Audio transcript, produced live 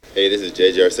Hey, this is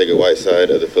JJ Arcega-Whiteside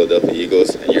of the Philadelphia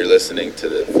Eagles, and you're listening to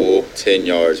the Full 10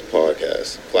 Yards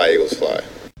podcast. Fly, Eagles, fly.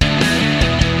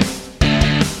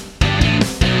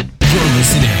 You're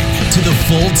listening to the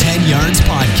Full 10 Yards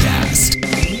podcast.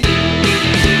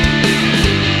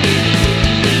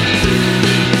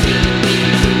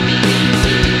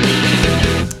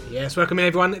 Yes, welcome in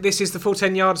everyone. This is the Full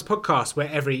 10 Yards podcast where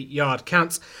every yard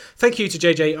counts. Thank you to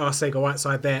JJ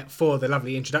Arcega-Whiteside there for the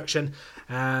lovely introduction.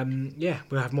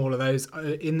 We'll have more of those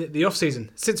in the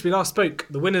off-season. Since we last spoke,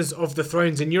 the winners of the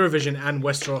Thrones in Eurovision and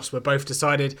Westeros were both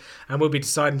decided, and we'll be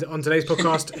deciding on today's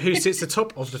podcast who sits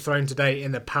atop of the throne today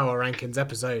in the Power Rankings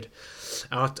episode.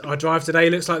 Our drive today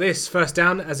looks like this. First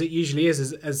down, as it usually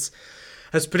is,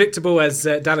 as predictable as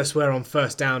Dallas were on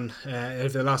first down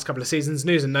over the last couple of seasons.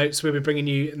 News and notes, we'll be bringing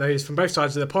you those from both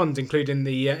sides of the pond, including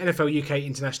the NFL UK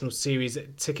International Series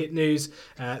ticket news,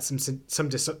 some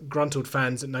disgruntled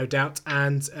fans, no doubt,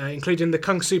 and including the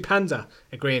Kung Fu Panda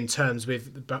agreeing terms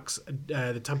with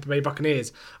the Tampa Bay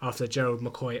Buccaneers after Gerald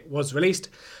McCoy was released.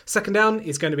 Second down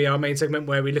is going to be our main segment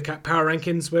where we look at power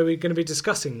rankings, where we're going to be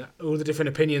discussing all the different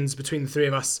opinions between the three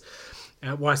of us.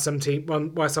 Why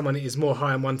someone is more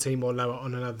high on one team or lower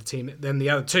on another team than the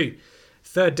other two.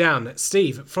 Third down,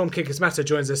 Steve from Kickers Matter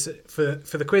joins us for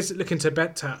the quiz, looking to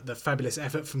better the fabulous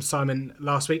effort from Simon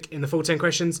last week in the full 10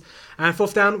 questions. And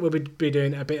fourth down, we'll be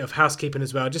doing a bit of housekeeping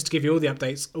as well, just to give you all the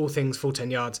updates, all things full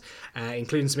 10 yards,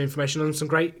 including some information on some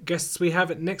great guests we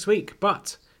have next week.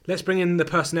 But let's bring in the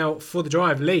personnel for the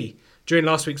drive. Lee, during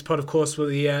last week's pod, of course, where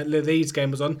the Leeds game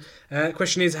was on.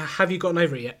 Question is, have you gotten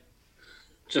over it yet?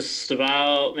 Just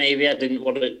about, maybe. I didn't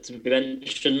want it to be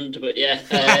mentioned, but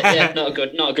not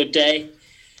a good day.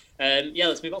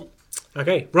 Let's move on.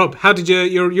 Okay, Rob, how did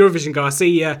your Eurovision go? I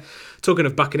see, talking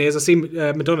of Buccaneers, I see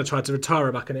Madonna tried to retire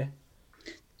a Buccaneer.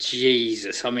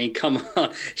 Jesus, I mean, come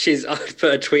on. I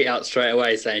put a tweet out straight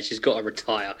away saying she's got to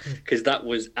retire because that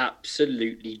was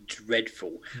absolutely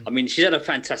dreadful. I mean, she's had a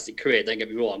fantastic career, don't get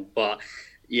me wrong, but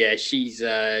yeah, she's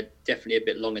definitely a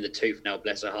bit long in the tooth now,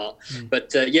 bless her heart.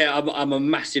 But I'm a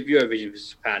massive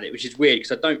Eurovision fan, which is weird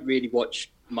because I don't really watch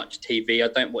much TV. I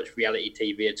don't watch reality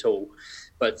TV at all.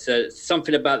 But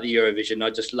something about the Eurovision, I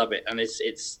just love it, and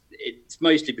it's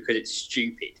mostly because it's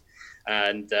stupid.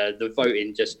 And the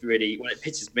voting just really, it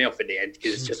pisses me off in the end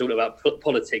because it's just all about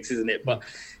politics, isn't it? But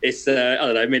it's, I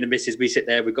don't know, me and the missus, we sit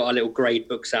there, we've got our little grade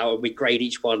books out and we grade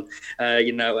each one,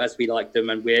 as we like them.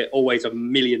 And we're always a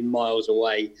million miles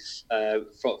away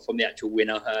from the actual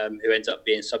winner, who ends up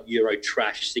being some Euro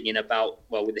trash singing about,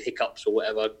 with the hiccups or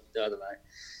whatever. I don't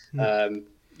know.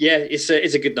 It's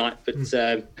a good night, but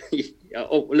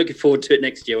we're looking forward to it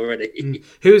next year already.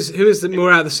 Who is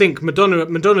more out of the sync,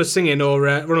 Madonna singing or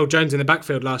Ronald Jones in the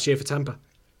backfield last year for Tampa?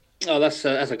 Oh, that's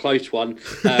a close one.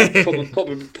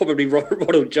 Probably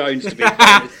Ronald Jones, to be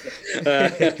honest. I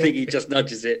think he just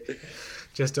nudges it.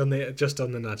 Just on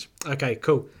the nudge. Okay,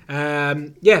 cool.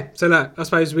 So look, I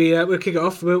suppose we'll kick it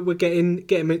off. We'll get him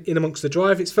in amongst the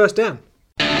drive. It's first down.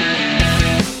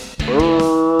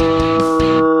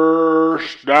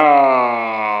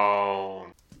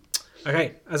 Down.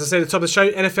 Okay, as I said at the top of the show,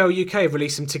 NFL UK have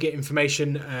released some ticket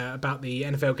information about the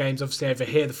NFL games. Obviously over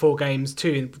here, the 4 games,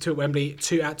 2 at Wembley,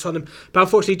 2 at Tottenham. But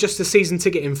unfortunately, just the season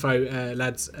ticket info,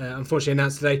 lads, unfortunately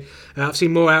announced today. I've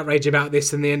seen more outrage about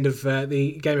this than the end of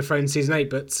the Game of Thrones Season 8.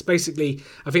 But basically,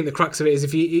 I think the crux of it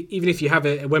is even if you have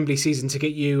a Wembley season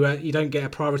ticket, you don't get a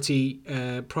priority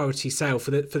sale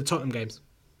for the Tottenham games.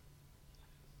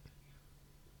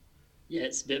 Yeah,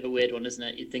 it's a bit of a weird one, isn't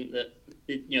it? You'd think that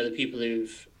the people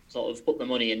who've sort of put the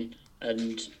money in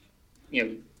and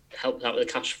helped out with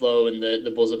the cash flow and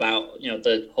the buzz about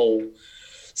the whole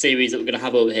series that we're going to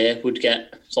have over here would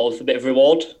get sort of a bit of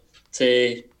reward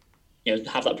to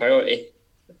have that priority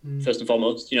first and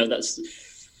foremost.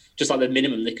 That's just like the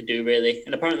minimum they could do, really.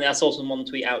 And apparently, I saw someone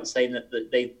tweet out saying that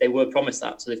they were promised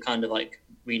that, so they've kind of like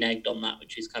reneged on that,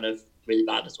 which is kind of really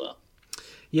bad as well.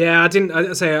 Yeah, I didn't.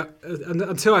 I say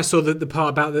until I saw the part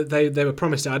about that they were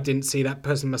promised it, I didn't see that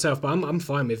person myself. But I'm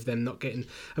fine with them not getting.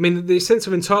 I mean, the sense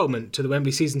of entitlement to the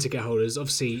Wembley season ticket holders,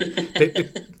 obviously,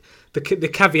 the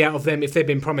caveat of them, if they've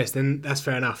been promised, then that's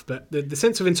fair enough. But the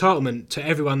sense of entitlement to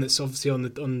everyone that's obviously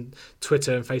on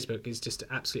Twitter and Facebook is just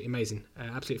absolutely amazing,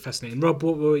 absolutely fascinating. Rob,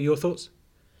 what were your thoughts?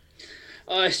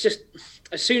 It's just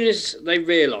as soon as they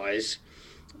realise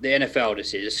the NFL, as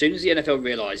soon as the NFL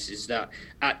realises that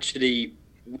actually.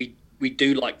 We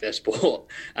do like their sport,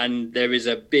 and there is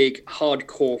a big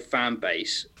hardcore fan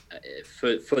base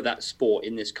for that sport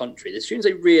in this country. As soon as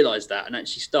they realise that and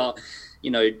actually start,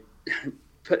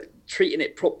 treating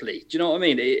it properly, do you know what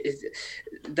I mean?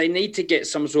 They need to get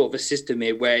some sort of a system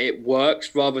here where it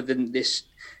works rather than this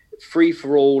free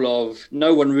for all of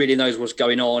no one really knows what's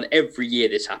going on. Every year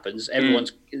this happens.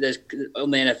 There's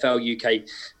on the NFL UK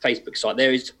Facebook site.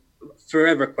 There is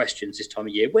forever questions this time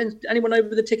of year. When's anyone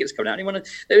over the tickets coming out?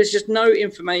 There is just no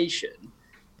information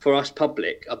for us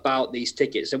public about these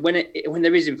tickets. And when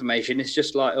there is information, it's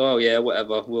just like, oh yeah,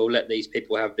 whatever, we'll let these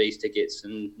people have these tickets.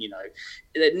 And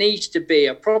there needs to be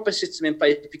a proper system in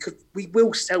place, because we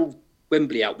will sell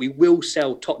Wembley out, we will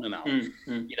sell Tottenham out.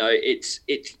 It's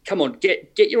come on,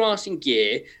 get your ass in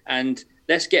gear and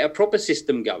let's get a proper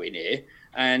system going here,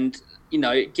 and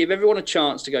give everyone a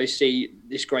chance to go see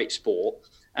this great sport.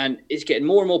 And it's getting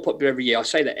more and more popular every year. I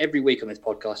say that every week on this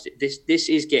podcast. This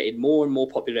is getting more and more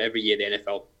popular every year, the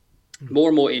NFL. More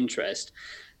and more interest.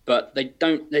 But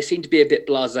they seem to be a bit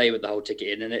blasé with the whole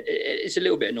ticketing, and it's a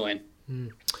little bit annoying.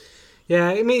 Yeah,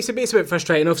 I mean, it's a bit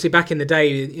frustrating. Obviously, back in the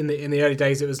day, in the early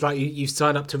days, it was like you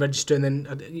signed up to register, and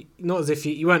then not as if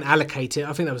you weren't allocated.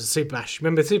 I think that was a Super Bash.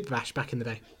 Remember Super Bash back in the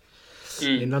day?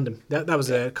 In London, that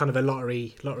was a kind of a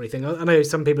lottery thing. I know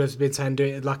some people have been saying do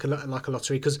it like a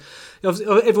lottery, because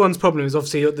everyone's problem is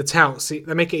obviously the touts. They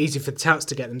make it easy for the touts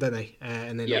to get them, don't they?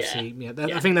 And then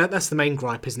I think that's the main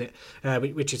gripe, isn't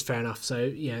it? Which is fair enough. So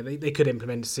they could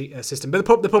implement a system, but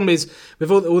the problem is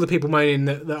with all the people moaning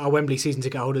that our Wembley season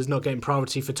ticket holders not getting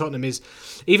priority for Tottenham is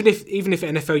even if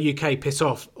NFL UK piss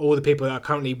off all the people that are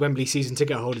currently Wembley season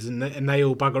ticket holders and they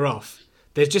all bugger off,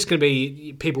 there's just going to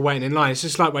be people waiting in line. It's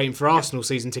just like waiting for Arsenal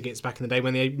season tickets back in the day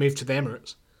when they moved to the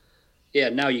Emirates. Yeah,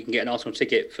 now you can get an Arsenal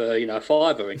ticket for a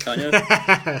 £5, can't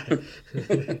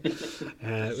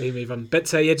you? We move on. But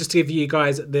just to give you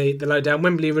guys the lowdown,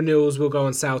 Wembley renewals will go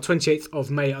on sale 28th of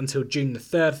May until June the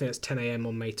 3rd. I think that's 10 a.m.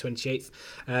 on May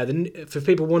 28th. For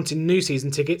people wanting new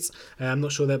season tickets, I'm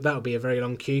not sure that'll be a very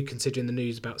long queue considering the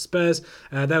news about Spurs.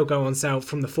 They'll go on sale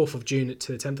from the 4th of June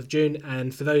to the 10th of June.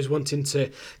 And for those wanting to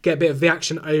get a bit of the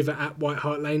action over at White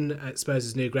Hart Lane at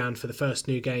Spurs' new ground for the first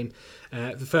game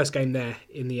there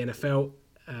in the NFL,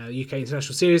 UK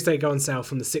International Series, they go on sale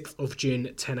from the 6th of June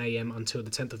at 10 a.m. until the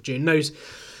 10th of June.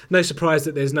 No surprise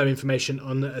that there's no information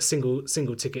on a single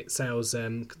ticket sales,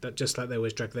 that just like they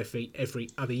always drag their feet every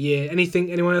other year.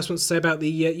 Anyone else wants to say about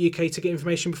the UK ticket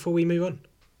information before we move on?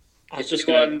 If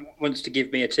anyone wants to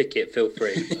give me a ticket, feel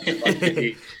free. I'll give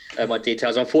you my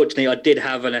details. Unfortunately, I did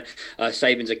have a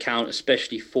savings account,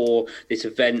 especially for this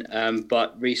event,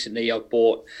 but recently I've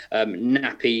bought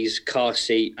nappies, car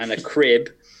seat and a crib,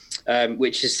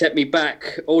 which has set me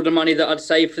back all the money that I'd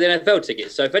saved for the NFL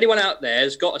tickets. So if anyone out there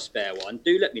has got a spare one,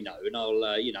 do let me know, and I'll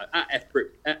at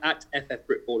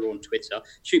FFBritballer on Twitter,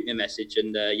 shoot me a message,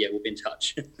 and we'll be in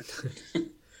touch.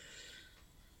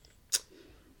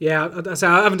 Yeah,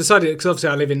 I haven't decided, because obviously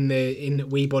I live in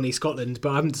wee bonny Scotland, but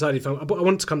I haven't decided if I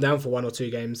want to come down for one or two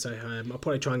games, so I'll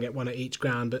probably try and get one at each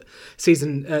ground. But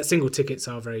single tickets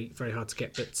are very, very hard to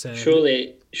get. But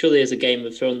surely as a Game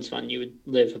of Thrones fan, you would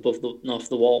live north of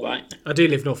the wall, right? I do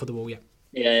live north of the wall, yeah.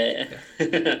 Yeah.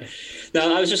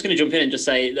 No, I was just going to jump in and just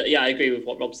say that, I agree with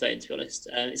what Rob's saying, to be honest.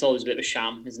 It's always a bit of a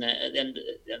sham, isn't it? At the end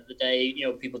of the day,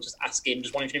 people just asking,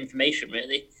 just wanting information,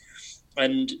 really.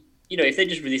 And if they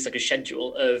just release like a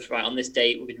schedule of, right, on this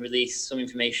date we're going to release some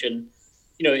information,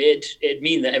 it'd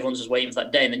mean that everyone's just waiting for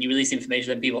that day, and then you release information,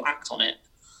 then people act on it.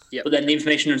 Yep. But then the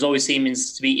information is always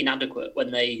seems to be inadequate when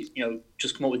they,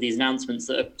 just come up with these announcements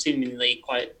that are seemingly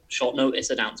quite short notice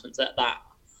announcements at that.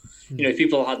 If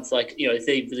people had if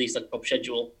they released like a proper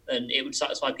schedule, then it would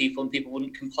satisfy people, and people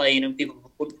wouldn't complain, and people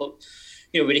wouldn't put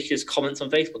ridiculous comments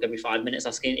on Facebook every 5 minutes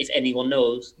asking if anyone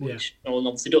knows, which no one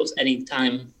obviously does any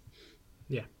time.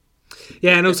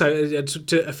 Yeah, and also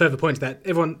to a further point to that,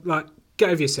 everyone get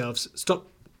over yourselves. Stop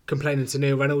complaining to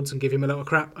Neil Reynolds and give him a lot of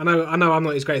crap. I know I'm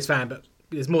not his greatest fan, but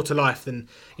there's more to life than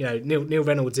Neil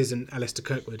Reynolds isn't Alistair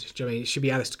Kirkwood. Do you know what I mean? It should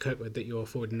be Alistair Kirkwood that you're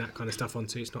forwarding that kind of stuff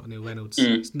onto. It's not Neil Reynolds.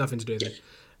 It's nothing to do with it.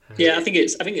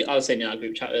 I was saying in our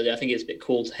group chat earlier, I think it's a bit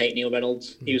cool to hate Neil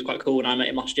Reynolds. He was quite cool when I met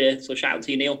him last year, so shout out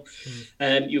to you, Neil.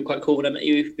 You were quite cool when I met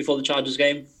you before the Chargers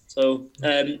game. So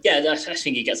I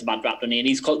think he gets a bad rap, doesn't he? And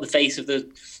he's called the face of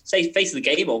the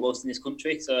game almost in this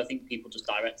country. So I think people just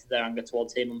directed their anger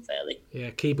towards him unfairly.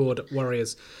 Yeah, keyboard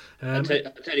warriors. I'll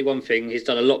tell you one thing: he's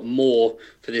done a lot more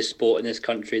for this sport in this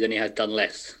country than he has done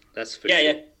less. That's for sure.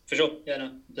 Yeah. For sure. Yeah,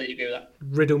 no, completely agree with that.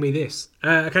 Riddle me this.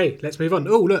 Okay, let's move on.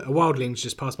 Oh, look, a wildling's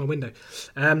just passed my window.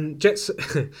 Jets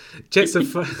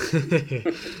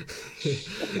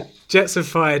have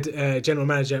fired General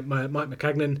Manager Mike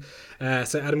McCagnon.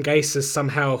 So Adam Gase has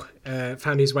somehow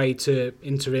found his way to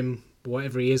interim,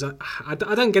 whatever he is. I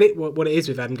don't get it, what it is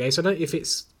with Adam Gase. I don't know if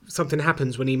it's something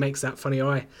happens when he makes that funny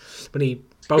eye, when he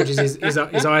bulges his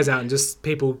eyes out and just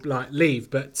people leave.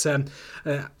 But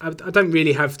I don't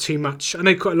really have too much. I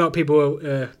know quite a lot of people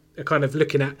are kind of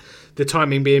looking at the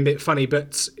timing being a bit funny,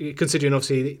 but considering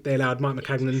obviously they allowed Mike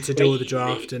McCagnon to do all the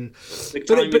draft and the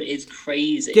timing is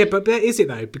crazy. Yeah, but is it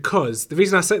though? Because the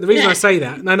reason I say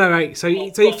that right. So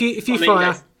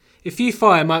if you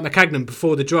fire Mike McCagnon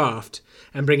before the draft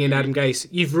and bring in Adam Gase,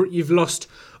 you've lost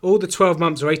all the 12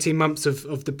 months or 18 months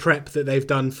of the prep that they've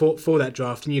done for that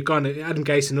draft, and you've gone Adam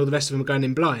Gase and all the rest of them are going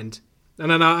in blind.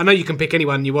 And I know you can pick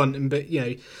anyone you want, but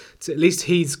at least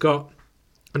he's got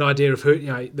an idea of who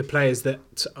the players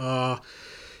that are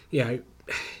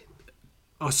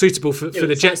are suitable for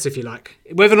the Jets, if you like.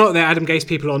 Whether or not they're Adam Gase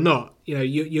people or not,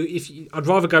 I'd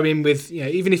rather go in with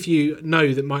even if you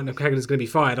know that Mike McCagnon is going to be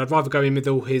fired, I'd rather go in with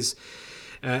all his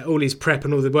prep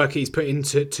and all the work he's put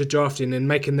into drafting and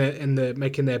making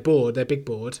their board, their big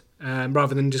board,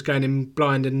 rather than just going in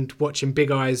blind and watching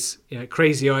big eyes,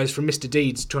 crazy eyes from Mr.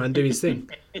 Deeds try and do his thing.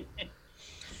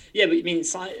 Yeah, but I mean,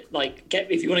 it's like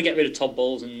if you want to get rid of Todd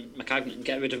Bowles and McCagnon,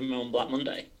 get rid of them on Black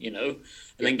Monday, and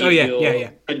then give your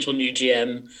potential new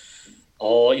GM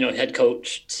or head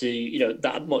coach to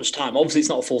that much time. Obviously, it's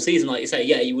not a full season, like you say.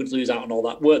 Yeah, you would lose out on all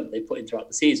that work that they put in throughout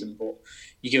the season, but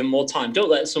you give them more time. Don't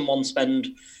let someone spend.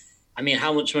 I mean,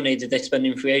 how much money did they spend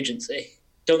in free agency?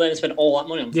 Don't let them spend all that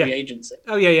money on free agency.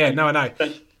 Oh yeah. No, I know.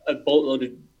 Spend a boatload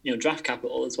of draft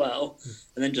capital as well,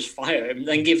 and then just fire him.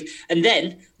 And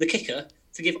then the kicker.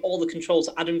 To give all the control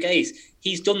to Adam Gase.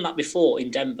 He's done that before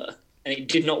in Denver, and it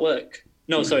did not work.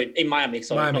 No, sorry, in Miami.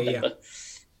 Sorry, not Denver.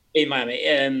 Yeah. In Miami.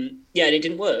 And it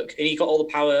didn't work. And he got all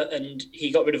the power, and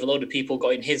he got rid of a load of people, got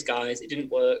in his guys. It didn't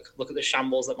work. Look at the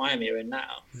shambles that Miami are in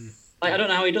now. I don't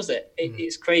know how he does it.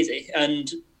 It's crazy.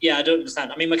 And, I don't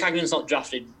understand. I mean, McCagnon's not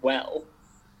drafted well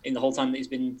in the whole time that he's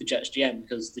been the Jets GM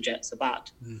because the Jets are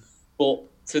bad. But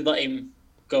to let him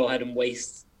go ahead and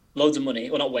waste loads of money,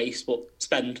 well, not waste, but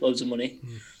spend loads of money,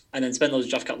 and then spend loads of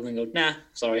draft capital and go, nah,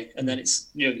 sorry. And then it's,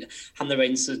 hand the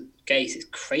reins to Gase. It's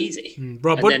crazy.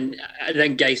 Rob, and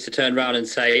then Gase to turn around and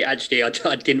say, actually, I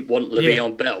didn't want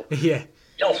Le'Veon Bell. Yeah.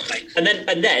 Oh, and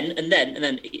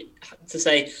then to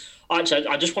say, actually,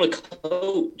 I just want to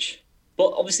coach.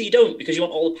 But obviously you don't because you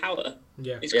want all the power.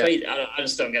 Yeah. It's crazy. I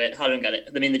just don't get it. I don't get it.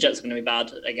 I mean, the Jets are going to be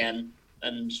bad again.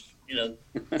 And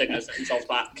they're going to set themselves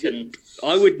back. And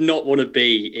I would not want to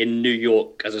be in New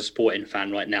York as a sporting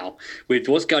fan right now with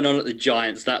what's going on at the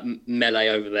Giants, that melee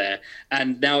over there,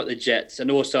 and now at the Jets,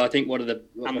 and also I think one of the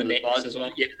Knicks as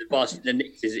well. Yeah, the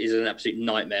Knicks is an absolute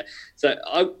nightmare. So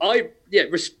I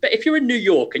respect if you're in New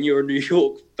York and you're a New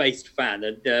York-based fan,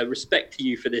 and respect to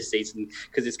you for this season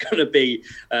because it's going to be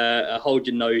hold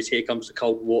your nose, here comes the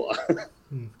cold water.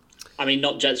 I mean,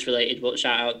 not Jets related, but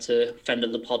shout out to friend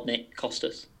of the pod, Nick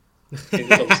Costas,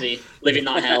 who's obviously living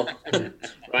that hell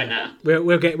right now.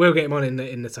 We'll get him on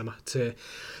in the summer to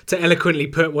eloquently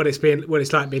put what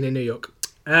it's like being in New York.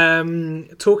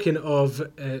 Talking of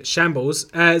shambles,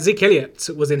 Zeke Elliott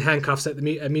was in handcuffs at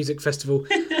the music festival.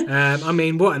 I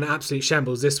mean, what an absolute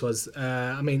shambles this was.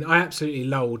 I mean, I absolutely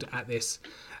lolled at this.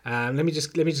 Let me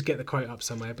just get the quote up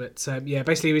somewhere. But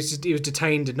basically he was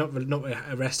detained and not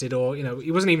arrested, or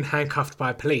he wasn't even handcuffed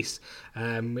by police,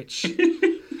 which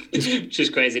is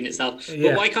just crazy in itself. Yeah.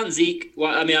 But why can't Zeke?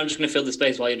 I'm just going to fill the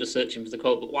space while you're just searching for the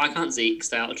quote. But why can't Zeke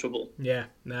stay out of trouble? Yeah,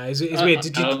 no, it's weird.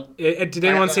 Did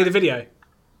anyone see the video?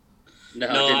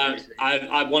 No,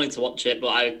 I wanted to watch it, but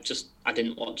I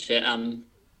didn't watch it.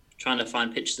 Trying to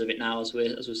find pictures of it now as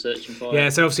we're searching for it. Yeah,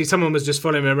 so obviously someone was just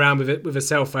following him around with a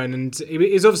cell phone, and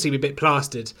it was obviously a bit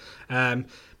plastered.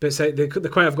 But so the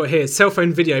quote I've got here is, cell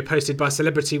phone video posted by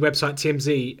celebrity website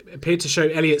TMZ appeared to show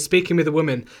Elliott speaking with a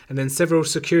woman and then several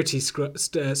security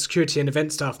and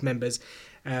event staff members,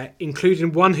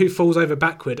 including one who falls over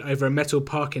backward over a metal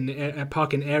parking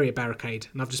area barricade.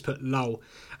 And I've just put lol.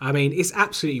 I mean, it's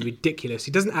absolutely ridiculous.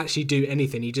 He doesn't actually do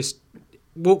anything. He just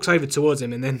walks over towards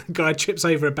him, and then the guy trips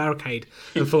over a barricade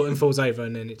and falls over,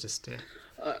 and then it just. Yeah.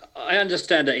 I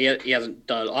understand that he hasn't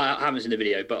done. I haven't seen the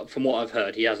video, but from what I've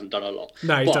heard, he hasn't done a lot.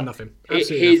 No, he's done nothing. Here's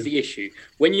the issue: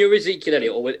 when you're Ezekiel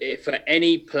Elliott, or for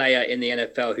any player in the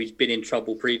NFL who's been in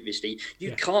trouble previously,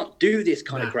 you can't do this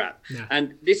kind of crap. No.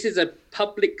 And this is a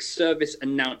public service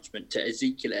announcement to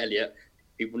Ezekiel Elliott.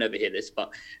 People never hear this,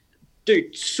 but.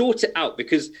 Dude, sort it out,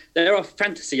 because there are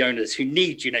fantasy owners who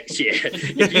need you next year.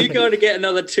 If you're going to get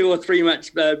another 2 or 3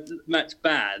 match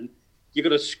ban, you're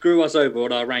going to screw us over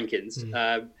on our rankings.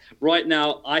 Right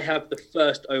now, I have the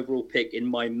first overall pick in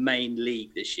my main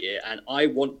league this year, and I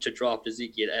want to draft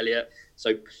Ezekiel Elliott.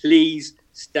 So please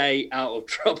stay out of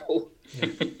trouble.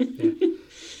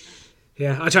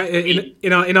 Yeah, I tried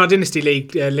in our dynasty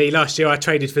league, Lee, last year. I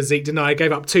traded for Zeke, didn't I? I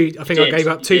gave up two. I gave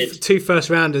up two first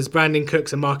rounders, Brandon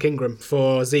Cooks and Mark Ingram,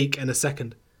 for Zeke and a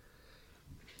second.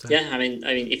 So. Yeah, I mean,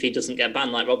 if he doesn't get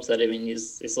banned, like Rob said, I mean,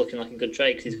 it's looking like a good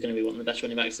trade because he's going to be one of the best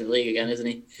running backs in the league again, isn't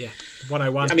he? Yeah,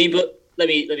 101. I mean, but let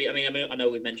me. I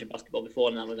know we've mentioned basketball before,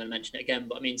 and now we're going to mention it again.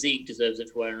 But I mean, Zeke deserves it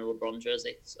for wearing a LeBron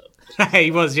jersey. So he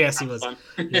was, yes, he was. Yeah.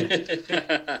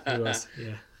 He was,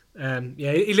 yeah.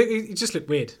 He just looked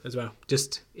weird as well,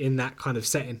 just in that kind of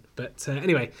setting. But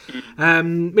anyway,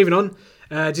 moving on.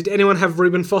 Did anyone have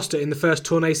Reuben Foster in the first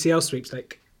torn ACL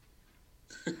sweepstake?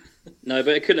 No,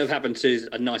 but it couldn't have happened to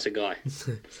a nicer guy.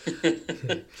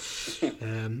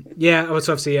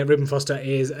 Obviously, Reuben Foster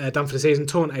is done for the season.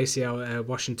 Torn ACL,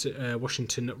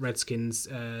 Washington Redskins.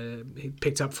 He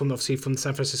picked up from the San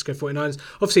Francisco 49ers.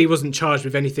 Obviously, he wasn't charged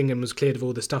with anything and was cleared of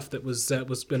all the stuff that was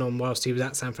been on whilst he was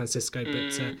at San Francisco.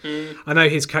 But I know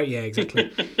his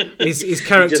exactly. His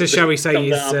character, shall we say,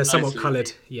 is somewhat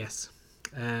coloured. Yes.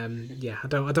 I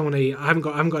don't want to. I haven't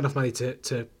got enough money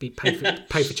to pay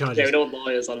for charges. Yeah, we don't want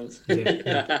lawyers on us.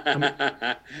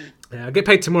 I'll get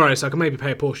paid tomorrow, so I can maybe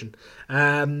pay a portion.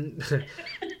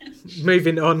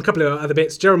 Moving on, a couple of other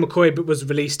bits. Gerald McCoy was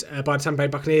released by the Tampa Bay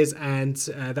Buccaneers, and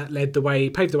that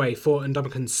paved the way for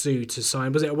Ndamukong Suh to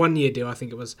sign. Was it a 1-year deal? I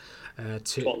think it was.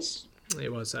 It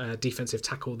was a defensive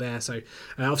tackle there. So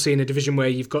obviously in a division where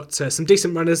you've got some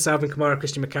decent runners, Alvin Kamara,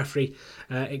 Christian McCaffrey,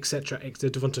 etc.,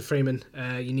 Devonta Freeman,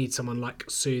 you need someone like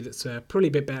Suh that's probably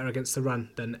a bit better against the run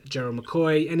than Gerald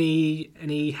McCoy.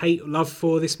 Any hate or love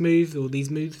for this move or these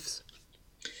moves?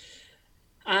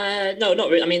 No, not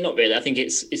really. I mean, not really. I think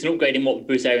it's an upgrade in what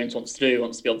Bruce Arians wants to do. He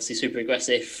wants to be obviously super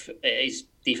aggressive. His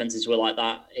defenses were like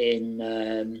that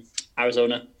in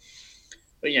Arizona,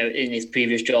 but, in his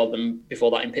previous job and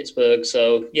before that in Pittsburgh.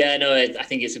 So I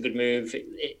think it's a good move.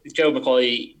 Joe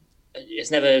McCoy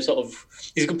is never he's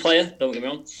a good player. Don't get me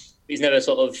wrong. He's never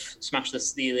smashed the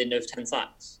ceiling of 10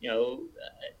 sacks. I don't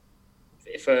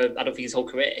think his whole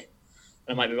career.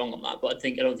 I might be wrong on that, but I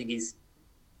don't think he's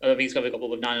ever got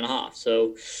above 9.5.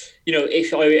 So,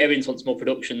 if Arians wants more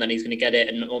production, then he's going to get it.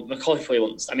 And McCoy probably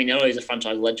wants. I mean, I know he's a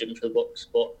franchise legend for the Bucs,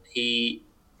 but he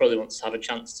probably wants to have a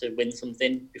chance to win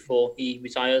something before he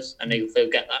retires, and he'll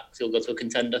get that because he'll go to a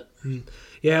contender.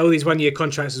 Yeah, all these 1-year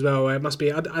contracts as well. It must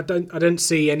be. I don't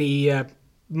see any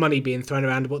money being thrown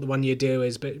around what the 1-year deal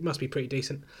is, but it must be pretty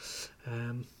decent.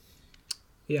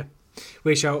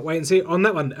 We shall wait and see on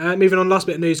that one. Moving on, last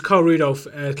bit of news: Kyle Rudolph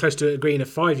close to agreeing a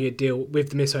 5-year deal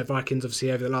with the Minnesota Vikings.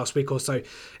 Obviously, over the last week or so,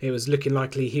 it was looking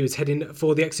likely he was heading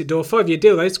for the exit door. 5-year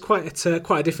deal, though, is quite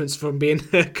a difference from being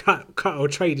cut or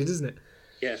traded, isn't it?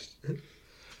 Yeah.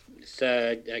 It's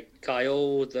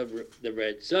Kyle, the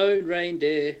Red Zone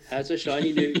reindeer, has a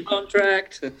shiny new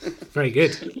contract. Very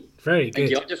good. Very good. Thank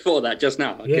you. I just thought of that just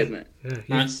now. Isn't it? Yeah,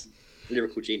 nice.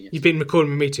 Lyrical genius. You've been recording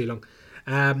with me too long.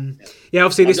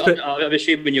 Obviously this. I'm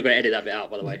assuming you're going to edit that bit out,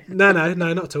 by the way. No,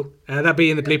 not at all. That'll be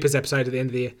in the bloopers episode at the end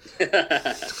of the year.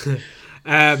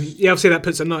 Obviously that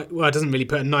puts it doesn't really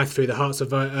put a knife through the hearts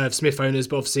of Smith owners,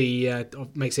 but obviously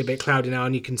makes it a bit cloudy now,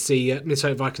 and you can see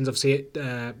Minnesota Vikings obviously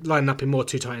lining up in more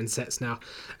two tight end sets now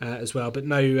as well. But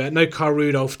no Kyle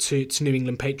Rudolph to New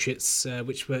England Patriots,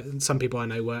 which some people I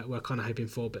know were kind of hoping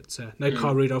for, but no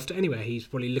Kyle Rudolph to anywhere. He's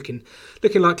probably looking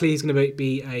likely he's going to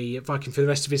be a Viking for the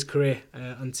rest of his career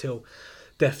until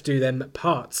death do them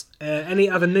part.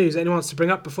 Any other news anyone wants to bring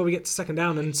up before we get to second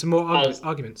down and some more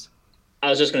arguments? I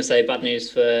was just going to say bad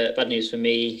news for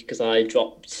me because I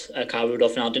dropped Kyle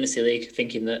Rudolph in our Dynasty League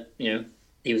thinking that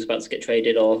he was about to get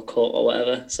traded or caught or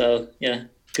whatever. So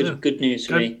good news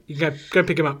for me. You can go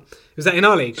pick him up. Was that in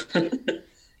our league?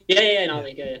 Yeah, in our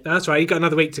league. Yeah. That's right. You got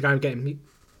another week to go and get him.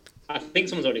 I think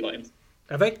someone's already got him.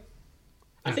 Have they?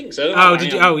 I think so. Oh,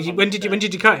 did you? Oh, when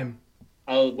did you cut him?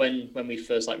 Oh, when we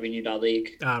first renewed our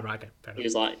league. Ah, right. Okay. He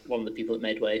was one of the people that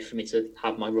made way for me to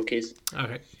have my rookies.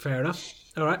 Okay, fair enough.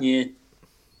 All right. Yeah.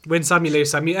 Win some, you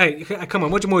lose some. Hey, come on,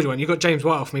 what more do you want? You got James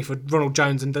White off me for Ronald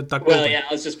Jones and Doug Baldwin. Well, yeah,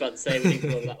 I was just about to say we didn't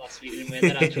go over that last week, didn't we?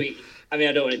 And then I tweeted. I mean,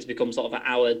 I don't want it to become sort of an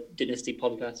hour Dynasty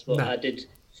podcast, but I did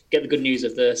get the good news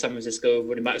of the San Francisco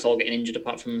running backs all getting injured,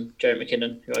 apart from Jerick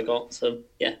McKinnon, who I got. So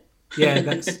yeah.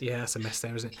 That's a mess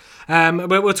there, isn't it?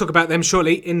 We'll talk about them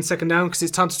shortly in second down because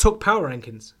it's time to talk power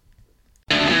rankings.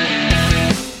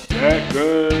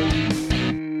 Second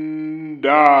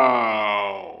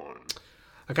down.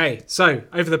 Okay, so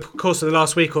over the course of the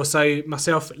last week or so,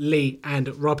 myself, Lee, and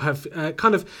Rob have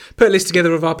kind of put a list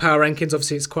together of our power rankings.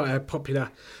 Obviously, it's quite a popular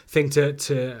thing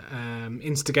to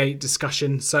instigate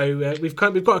discussion. So we've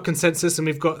got a consensus, and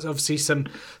we've got obviously some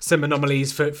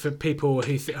anomalies for people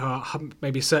who are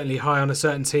maybe certainly high on a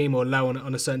certain team or low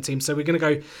on a certain team. So we're going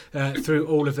to go through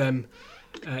all of them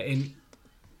in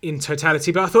in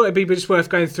totality, but I thought it'd be just worth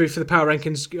going through for the power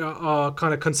rankings our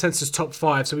kind of consensus top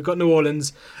 5. So we've got New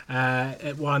Orleans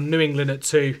at 1, New England at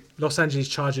 2, Los Angeles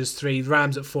Chargers 3,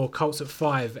 Rams at 4, Colts at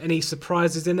 5. Any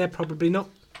surprises in there? Probably not.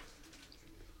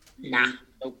 Nah.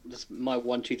 Oh, that's my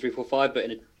 1, 2, 3, 4, 5, but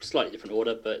in a slightly different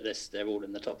order. But they're all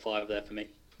in the top 5 there for me.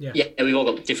 Yeah, we've all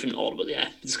got different order, but yeah,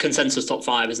 it's consensus top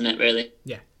 5, isn't it? Really?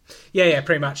 Yeah,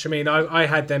 pretty much. I mean, I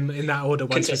had them in that order: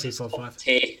 1, 2, 3, 4, 5.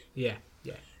 Yeah,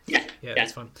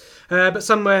 that's fun. But the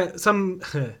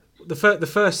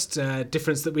first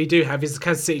difference that we do have is the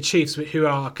Kansas City Chiefs, who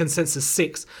are consensus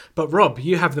 6. But Rob,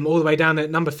 you have them all the way down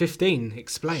at number 15.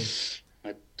 Explain.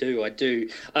 I do.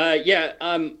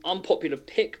 Unpopular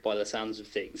pick by the sounds of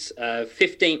things.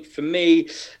 15th for me.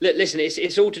 Listen,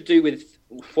 it's all to do with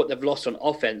what they've lost on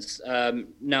offense.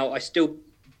 Now, I still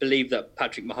believe that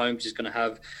Patrick Mahomes is going to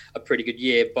have a pretty good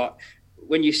year, but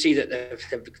when you see that they're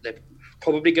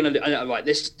probably going to right,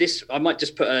 this I might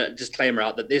just put a disclaimer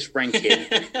out that this ranking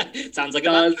sounds like a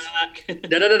backtrack.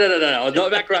 No,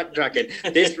 not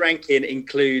backtracking. This ranking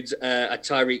includes a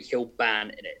Tyreek Hill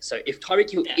ban in it. So if Tyreek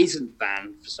Hill isn't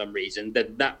banned for some reason,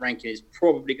 then that ranking is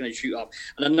probably going to shoot up.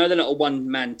 And I know they're not a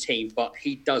one-man team, but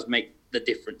he does make the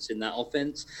difference in that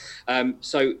offense.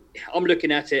 So I'm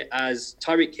looking at it as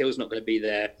Tyreek Hill's not going to be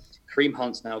there. Kareem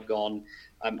Hunt's now gone.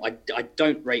 I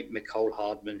don't rate Mecole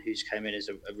Hardman, who's came in as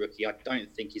a rookie. I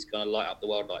don't think he's going to light up the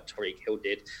world like Tyreek Hill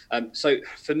did. So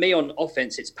for me on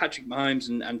offense, it's Patrick Mahomes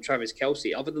and Travis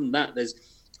Kelce. Other than that, there's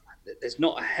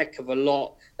not a heck of a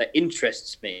lot that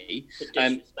interests me.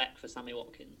 Disrespect for Sammy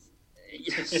Watkins.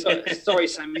 Sorry,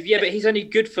 Sam. Yeah, but he's only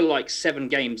good for like 7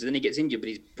 games, and then he gets injured, but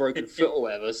he's broken foot or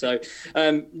whatever. So,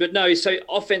 but no. So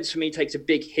offense for me takes a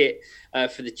big hit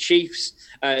for the Chiefs.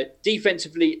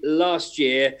 Defensively, last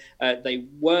year they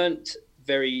weren't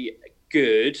very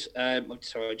good. I'm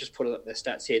sorry, I just put up their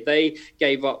stats here. They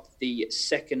gave up the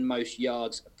second most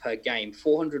yards per game,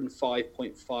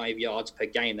 405.5 yards per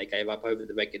game they gave up over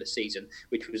the regular season,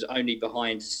 which was only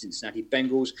behind Cincinnati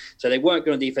Bengals. So they weren't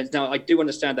good on defense. Now, I do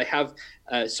understand they have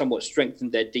somewhat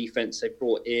strengthened their defense. They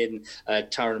brought in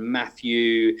Tyrann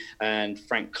Mathieu and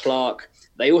Frank Clark.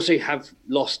 They also have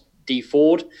lost Dee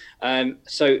Ford.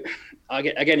 So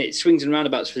again, it swings and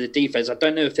roundabouts for the defense. I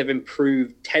don't know if they've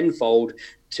improved tenfold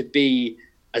to be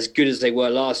as good as they were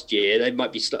last year. They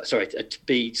might be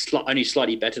only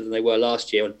slightly better than they were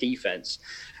last year on defense.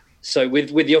 So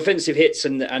with the offensive hits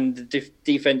and the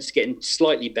defense getting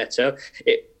slightly better,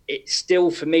 it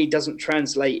still for me doesn't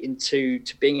translate into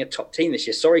being a top team this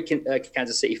year. Sorry,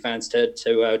 Kansas City fans,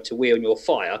 to wheel on your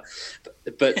fire,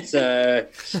 but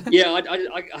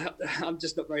I'm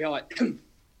just not very high.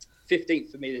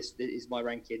 15th for me, this is my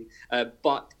ranking,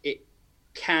 but it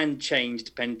can change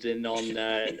depending on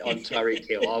Tyreek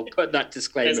Hill. I'll put that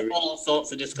disclaimer. There's all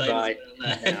sorts of disclaimers. Right.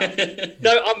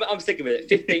 No, I'm sticking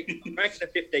with it. 15th. I'm ranking the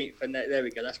 15th, and there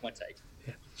we go. That's my take.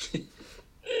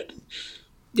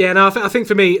 Yeah, no, I think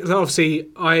for me, obviously,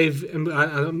 I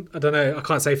don't know, I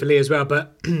can't say for Lee as well,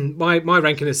 but my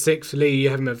ranking is 6. For Lee, you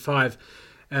have him at 5.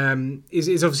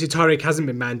 Is obviously Tyreek hasn't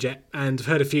been manned yet, and I've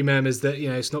heard a few murmurs that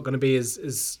it's not going to be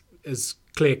as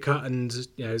clear cut and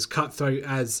as cutthroat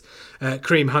as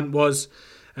Kareem Hunt was.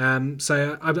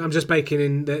 So I'm just baking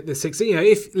in the 6.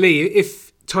 If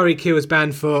Tyreek Hill is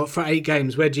banned for 8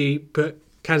 games, where do you put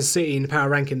Kansas City in the power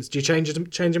rankings? Do you change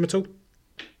them at all?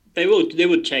 They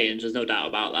would change. There's no doubt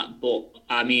about that. But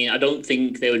I mean, I don't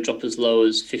think they would drop as low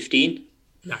as 15.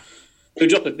 No, they would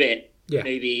drop a bit. Yeah,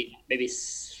 maybe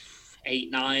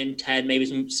 8, 9, 10,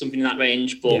 maybe something in that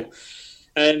range. But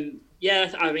I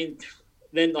mean,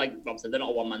 then like Rob said, they're not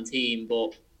a one-man team.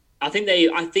 But I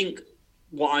think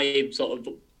what I'm sort of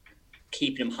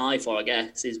keeping them high for, I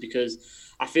guess, is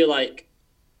because I feel like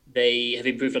they have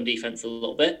improved on defense a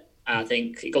little bit. I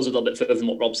think it goes a little bit further than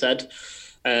what Rob said.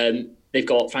 They've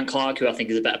got Frank Clark, who I think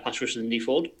is a better pass rusher than Dee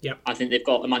Ford. Yep. I think they've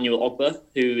got Emmanuel Ogbah,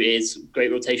 who is a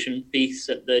great rotation piece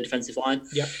at the defensive line.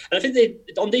 Yep. And I think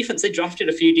on defense, they drafted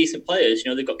a few decent players.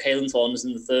 They've got Kalen Saunders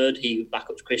in the 3rd. He back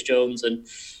up to Chris Jones and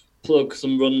plug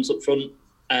some runs up front.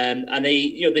 And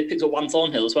they picked up Juan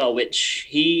Thornhill as well, which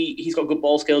he's got good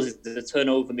ball skills. He's a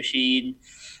turnover machine.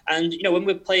 And, when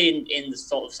we're playing in the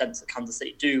sort of sense that Kansas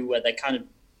City do, where they're kind of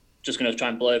just going to try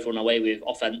and blow everyone away with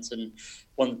offense. And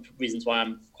one of the reasons why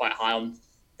I'm quite high on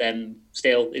them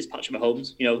still is Patrick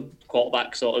Mahomes,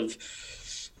 quarterback sort of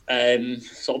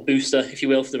booster, if you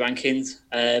will, for the rankings.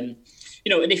 And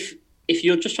if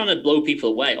you're just trying to blow people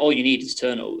away, all you need is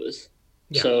turnovers.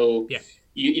 Yeah. So,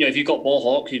 if you've got ball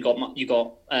hawks, you've got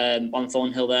Juan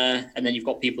Thornhill there, and then you've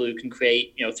got people who can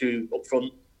create, through up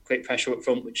front, create pressure up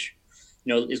front, which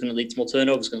is going to lead to more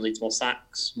turnovers, going to lead to more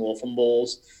sacks, more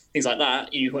fumbles, things like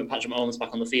that. You put Patrick Mahomes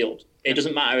back on the field. It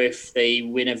doesn't matter if they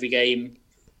win every game,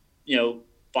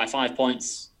 by 5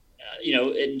 points.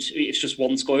 And it's just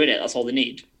one score in it. That's all they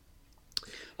need.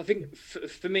 I think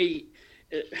for me,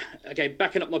 again,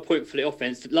 backing up my point for the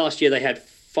offense, last year they had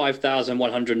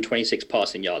 5,126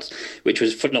 passing yards, which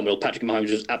was phenomenal. Patrick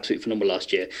Mahomes was absolutely phenomenal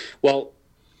last year. Well,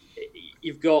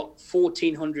 you've got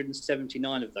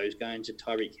 1,479 of those going to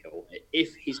Tyreek Hill.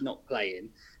 If he's not playing,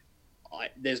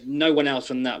 there's no one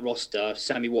else on that roster.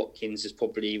 Sammy Watkins is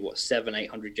probably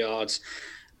 700-800 yards.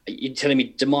 You're telling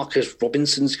me Demarcus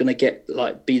Robinson's going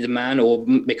to be the man, or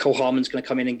Mecole Hardman's going to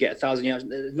come in and get 1,000 yards?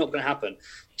 It's not going to happen.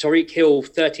 Tyreek Hill,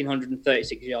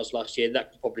 1,336 yards last year.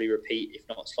 That could probably repeat, if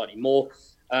not slightly more.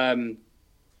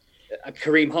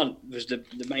 Kareem Hunt was the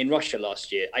main rusher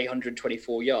last year,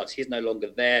 824 yards. He's no longer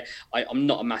there. I'm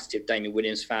not a massive Damien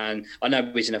Williams fan. I know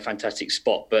he's in a fantastic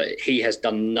spot, but he has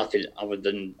done nothing other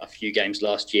than a few games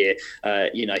last year.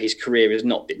 His career has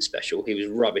not been special. He was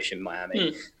rubbish in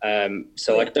Miami. I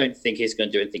don't think he's going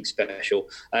to do anything special.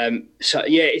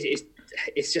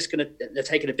 It's just they're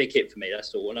taking a big hit for me.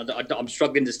 That's all. And I'm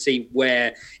struggling to see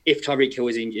where, if Tyreek Hill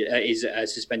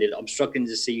is suspended, I'm struggling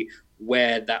to see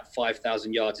where that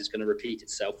 5,000 yards is going to repeat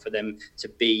itself for them to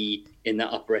be in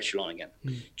that upper echelon again.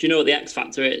 Do you know what the X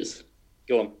factor is?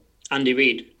 Go on. Andy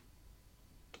Reid.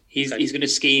 He's going to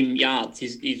scheme yards.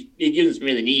 He doesn't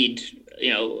really need,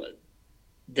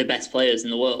 the best players in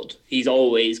the world. He's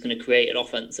always going to create an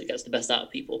offense that gets the best out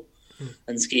of people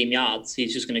and scheme yards.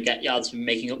 He's just going to get yards from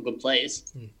making up good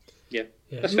plays. Yeah.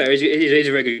 That's fair. He's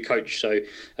a very good coach, so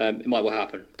it might well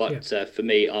happen. But for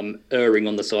me, I'm erring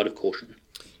on the side of caution.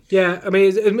 Yeah, I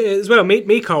mean, as well,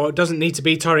 Mecole doesn't need to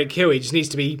be Tyreek Hill. He just needs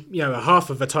to be, a half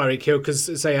of a Tyreek Hill,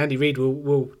 because, say, Andy Reid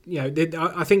will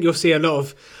I think you'll see a lot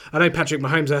of, I know Patrick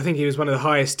Mahomes, I think he was one of the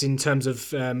highest in terms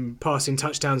of passing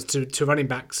touchdowns to running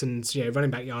backs and, running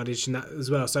back yardage and that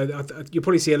as well. So you'll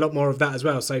probably see a lot more of that as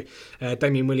well. So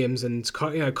Damien Williams and,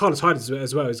 Carlos Hyde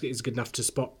as well is good enough to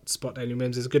spot Damien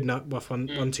Williams. There's a good enough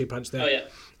 1-2 punch there. Oh,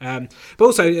 yeah. But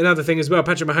also another thing as well,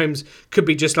 Patrick Mahomes could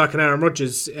be just like an Aaron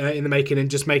Rodgers in the making,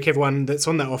 and just make everyone that's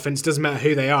on that offense, doesn't matter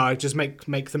who they are, just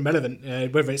make them relevant.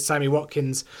 Whether it's Sammy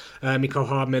Watkins, Mecole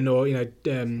Hardman, or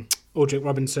Aldrick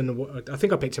Robinson. Or, I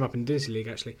think I picked him up in Dynasty League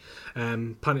actually,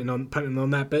 punting on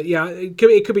that. But yeah, it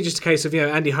could be just a case of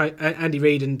Andy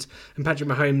Reid and Patrick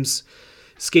Mahomes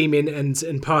scheming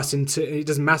and passing to. It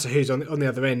doesn't matter who's on the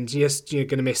other end. Yes, you're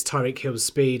going to miss Tyreek Hill's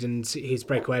speed and his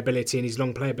breakaway ability and his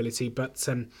long play ability, but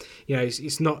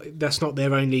it's not. That's not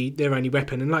their only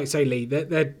weapon. And like you say, Lee,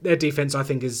 their defense, I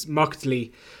think, is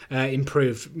markedly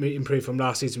improved from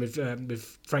last season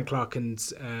with Frank Clark and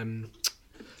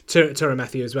Tyrann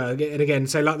Mathieu as well. And again,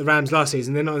 so like the Rams last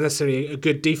season, they're not necessarily a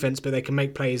good defense, but they can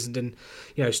make plays and then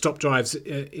stop drives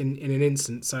in an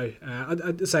instant. So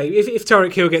I'd say if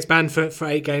Tyreek Hill gets banned for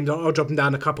 8 games, I'll drop him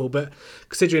down a couple. But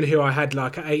considering who I had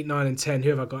like at 8, 9, and 10,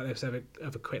 who have I got? Let's have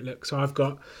a quick look. So I've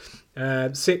got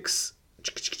 6.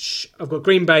 I've got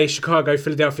Green Bay, Chicago,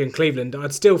 Philadelphia, and Cleveland.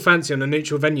 I'd still fancy on a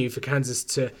neutral venue for Kansas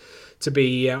to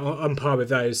be on par with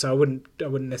those. So I wouldn't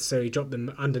necessarily drop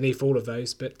them underneath all of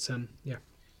those. But yeah.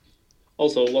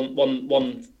 Also,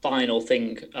 one final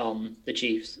thing on the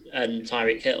Chiefs and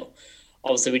Tyreek Hill.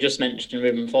 Obviously, we just mentioned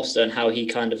Reuben Foster and how he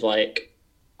kind of like,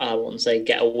 I wouldn't say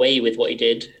get away with what he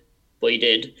did, but he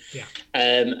did. Yeah.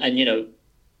 And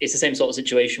it's the same sort of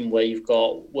situation where you've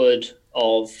got word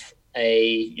of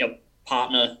a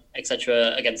partner,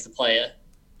 etc., against the player,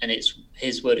 and it's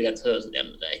his word against hers at the end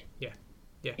of the day. Yeah.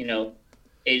 Yeah.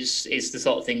 Is the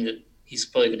sort of thing that he's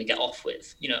probably going to get off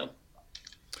with.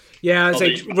 Yeah, I'd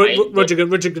say Roger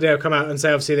Goodell come out and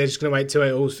say obviously they're just going to wait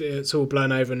till it's all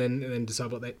blown over and then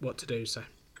decide what to do. So,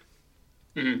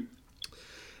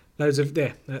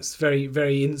 that's very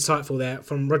very insightful there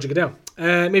from Roger Goodell.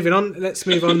 Moving on, let's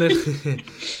move on.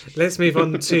 Let's move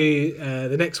on to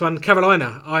the next one.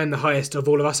 Carolina, I am the highest of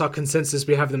all of us. Our consensus,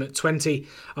 we have them at 20.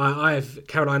 I have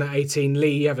Carolina at 18.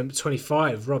 Lee, you have them at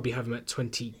 25. Rob, you have them at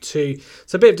 22.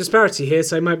 So a bit of disparity here.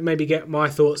 So maybe get my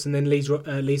thoughts and then Lee's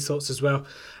thoughts as well.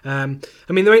 I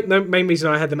mean, the main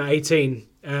reason I had them at 18,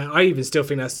 I even still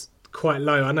think that's quite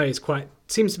low. I know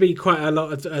seems to be quite a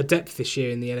lot of depth this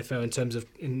year in the NFL in terms of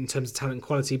talent and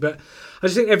quality, but I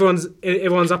just think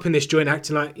everyone's up in this joint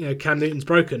acting like Cam Newton's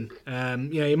broken.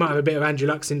 You might have a bit of Andrew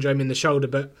Luck syndrome in the shoulder,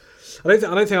 but I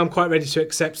don't think I'm quite ready to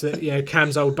accept that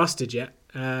Cam's old busted yet.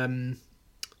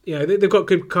 They've got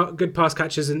good pass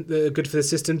catchers and they're good for the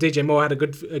system. DJ Moore had a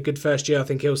good first year. I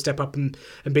think he'll step up and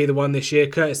be the one this year.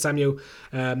 Curtis Samuel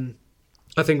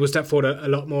I think will step forward a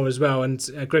lot more as well, and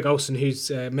Greg Olsen, who's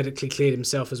medically cleared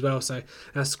himself as well, so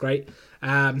that's great.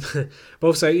 But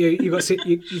also you've got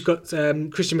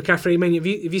Christian McCaffrey. I mean, have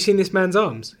you seen this man's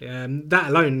arms? That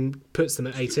alone puts them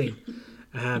at 18.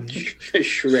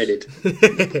 Shredded.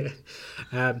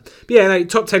 But yeah, no,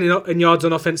 top 10 in yards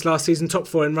on offense last season, top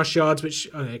 4 in rush yards, which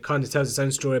it kind of tells its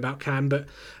own story about Cam. But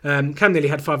Cam nearly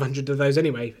had 500 of those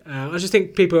anyway. I just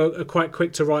think people are quite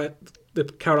quick to write the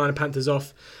Carolina Panthers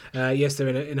off. Yes, they're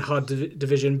in a hard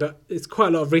division, but it's quite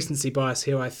a lot of recency bias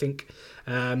here, I think.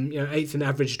 8th in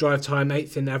average drive time,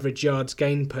 8th in average yards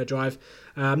gained per drive.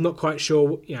 I'm not quite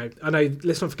sure. I know.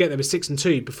 Let's not forget they were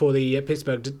 6-2 before the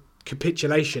Pittsburgh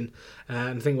capitulation,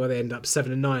 and I think they ended up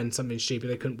 7-9, something stupid.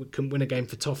 They couldn't win a game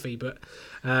for toffee, but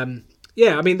I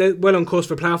mean they're well on course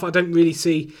for a playoff. I don't really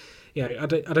see. I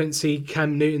don't see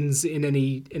Cam Newton's in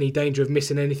any danger of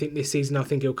missing anything this season. I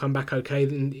think he'll come back okay.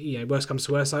 And worst comes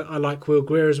to worst, I like Will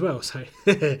Greer as well. So,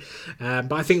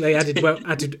 but I think they added well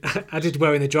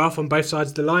in the draft on both sides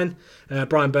of the line.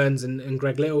 Brian Burns and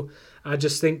Greg Little. I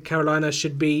just think Carolina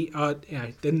should be.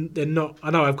 They're not.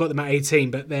 I know I've got them at 18,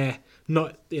 but they're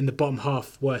not in the bottom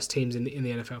half worst teams in the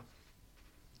NFL.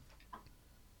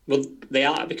 Well, they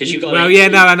are because you've got. Well, yeah,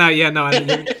 no, I know, yeah, no, I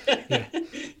mean, yeah,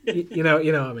 you know what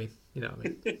I mean. You know what I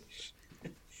mean.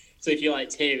 So if you're like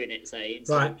tiering it, say,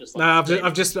 instead right? of just No,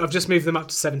 I've just moved them up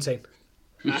to 17.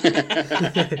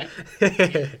 That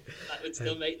would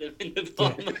still make them in the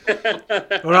bottom.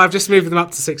 Or I've just moved them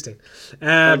up to 16.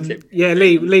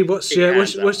 Lee, what's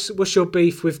your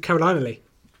beef with Carolina, Lee?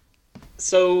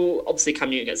 So obviously Cam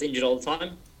Newton gets injured all the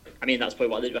time. I mean that's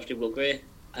probably why they drafted Will Greer.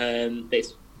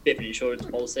 It's a bit of an insurance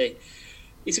policy.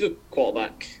 He's a good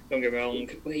quarterback. Don't get me wrong.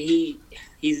 But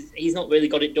he's not really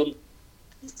got it done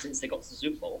since they got to the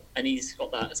Super Bowl, and he's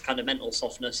got that kind of mental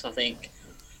softness. I think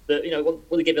that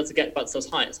will he be able to get back to those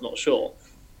heights? I'm not sure.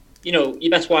 Your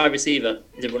best wide receiver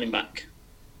is a running back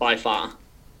by far.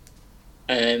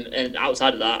 And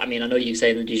outside of that, I mean, I know you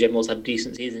saying that DJ Moore's had a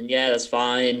decent season. Yeah, that's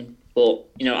fine. But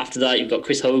after that, you've got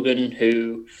Chris Hogan,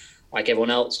 who, like everyone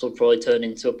else, will probably turn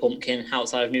into a pumpkin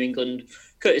outside of New England.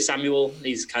 Curtis Samuel,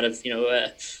 he's kind of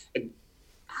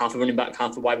half a running back,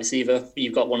 half a wide receiver.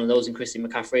 You've got one of those in Christian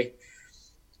McCaffrey.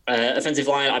 Offensive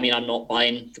line, I mean, I'm not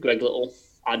buying for Greg Little.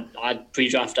 I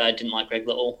pre-draft, I didn't like Greg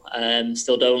Little.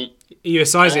 Still don't. Are you a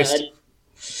sizist?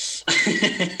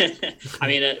 I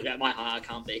mean, at my height, I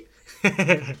can't be.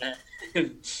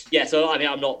 So I mean,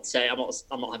 I'm not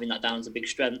having that down as a big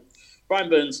strength. Brian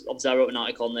Burns, obviously, I wrote an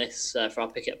article on this for our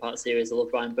Pick It Apart series. I love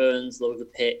Brian Burns, love the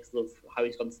pick, love how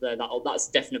he's gone to there. That's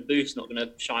a definite boost. Not going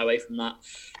to shy away from that.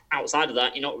 Outside of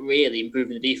that, you're not really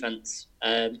improving the defense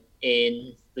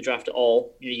in the draft at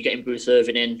all. You're getting Bruce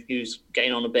Irvin in, who's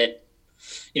getting on a bit,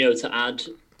 to add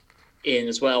in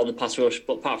as well in the pass rush.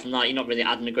 But apart from that, you're not really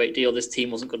adding a great deal. This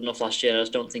team wasn't good enough last year. I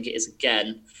just don't think it is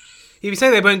again. You say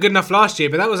they weren't good enough last year,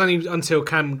 but that was only until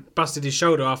Cam busted his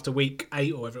shoulder after week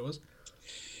 8 or whatever it was.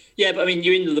 Yeah, but I mean,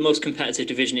 you're in the most competitive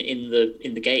division in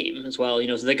the game as well.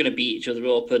 So they're going to beat each other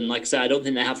up, and like I said, I don't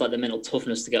think they have like the mental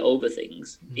toughness to get over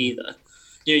things either.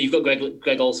 You've got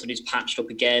Greg Olsen who's patched up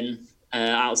again.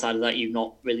 Outside of that, you've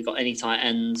not really got any tight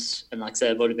ends, and like I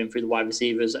said, I've already been through the wide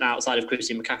receivers. And outside of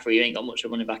Christian McCaffrey, you ain't got much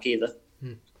of running back either.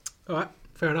 All right,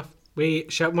 fair enough. We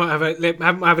might have a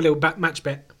little match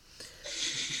bet.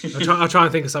 I'll try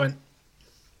and think of something.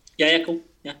 Yeah, cool.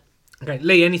 Yeah. Okay,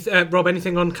 Lee. Rob,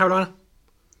 anything on Carolina?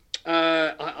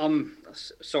 I'm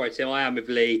sorry, Tim. I am with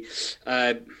Lee.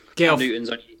 Cam Newton's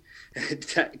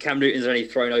only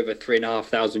thrown over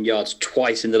 3,500 yards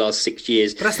twice in the last 6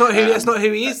 years. But that's not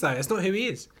who he is, though. That's not who he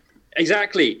is.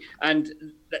 Exactly,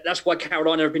 and that's why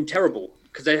Carolina have been terrible,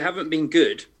 because they haven't been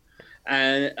good.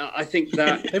 And I think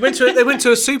that they went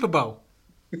to a Super Bowl.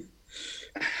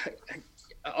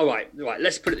 All right.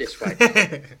 Let's put it this way: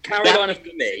 Carolina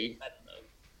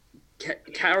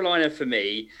for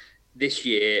me, this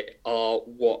year are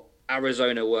what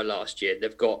Arizona were last year.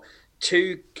 They've got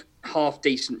 2 half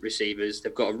decent receivers.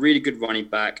 They've got a really good running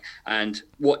back. And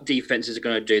what defenses are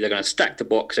going to do? They're going to stack the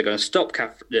box. They're going to stop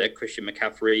Christian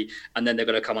McCaffrey, and then they're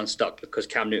going to come unstuck because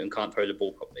Cam Newton can't throw the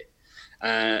ball properly.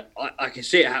 I can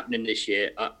see it happening this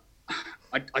year.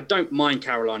 I don't mind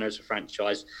Carolina as a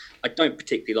franchise. I don't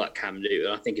particularly like Cam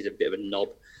Newton. I think he's a bit of a knob.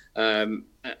 I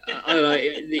don't know.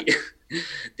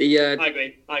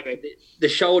 I agree. The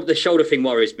shoulder thing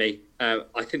worries me.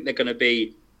 I think they're going to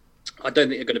be. I don't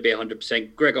think they're going to be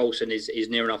 100%. Greg Olsen is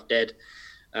near enough dead.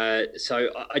 So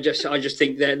I just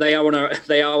think that they are on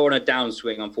a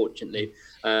downswing, unfortunately.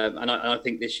 And I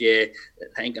think this year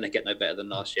they ain't going to get no better than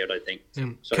last year. I don't think.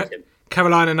 Sorry, Tim.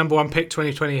 Carolina number 1 pick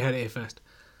 2020 heard it here first.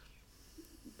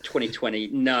 2020.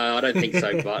 No, I don't think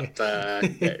so. But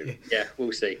yeah,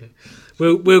 we'll see.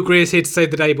 Will Greer's here to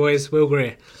save the day, boys. Will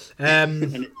Greer.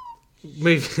 Moving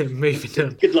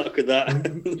on. Good luck with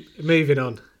that. Moving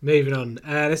on.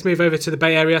 Let's move over to the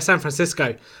Bay Area, San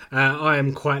Francisco. I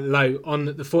am quite low on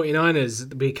the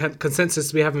 49ers. The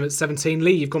consensus, we have them at 17.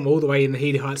 Lee, you've gone all the way in the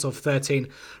heady heights of 13.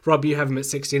 Rob, you have them at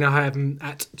 16. I have them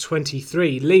at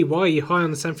 23. Lee, why are you high on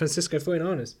the San Francisco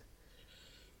 49ers?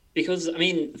 Because, I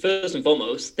mean, first and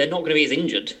foremost, they're not going to be as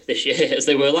injured this year as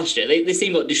they were last year. They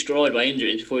seem got destroyed by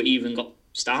injuries before it even got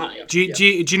started. Do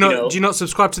you not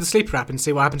subscribe to the Sleeper app and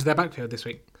see what happened to their backfield this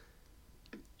week?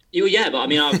 Yeah, but I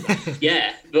mean,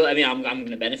 I'm going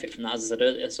to benefit from that, as I said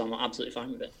earlier, so I'm absolutely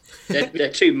fine with it.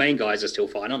 Their two main guys are still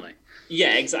fine, aren't they?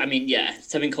 Yeah, exactly. I mean, yeah,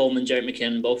 Tevin Coleman, Jerick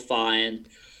McKinnon, both fine.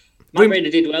 Matt Brady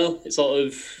did well. It's sort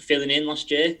of filling in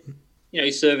last year.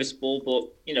 He's serviceable, but,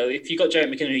 if you got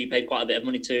Jerick McKinnon, who you paid quite a bit of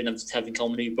money to, and Tevin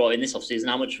Coleman, who you brought in this offseason,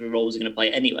 how much of a role is he going to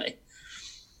play anyway?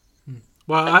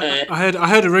 Well, I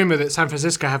heard a rumour that San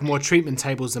Francisco have more treatment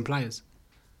tables than players.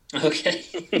 Okay.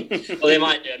 Well, they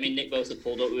might do. I mean, Nick Bosa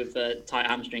pulled up with a tight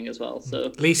hamstring as well.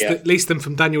 So lease them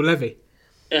from Daniel Levy.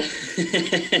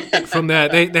 From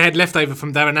they had leftover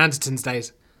from Darren Anderton's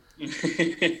days.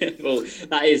 Well,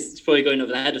 that is probably going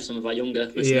over the head of some of our younger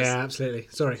listeners. Yeah, absolutely.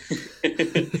 Sorry.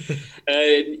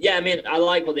 I mean, I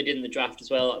like what they did in the draft as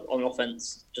well on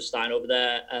offense, just starting over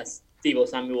there. Deebo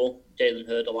Samuel, Jalen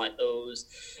Hurd, I like those.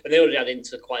 And they already had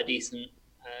into quite a decent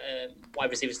wide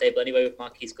receiver stable anyway with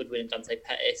Marquise Goodwin and Dante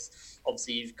Pettis.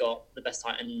 Obviously, you've got the best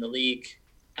tight end in the league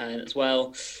as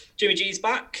well. Jimmy G's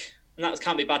back, and that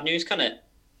can't be bad news, can it?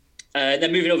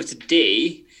 Then moving over to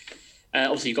D,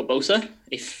 obviously you've got Bosa.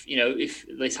 If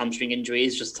this hamstring injury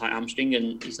is just a tight hamstring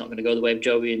and he's not going to go the way of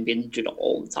Joey and be injured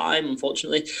all the time,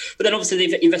 unfortunately. But then obviously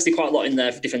they've invested quite a lot in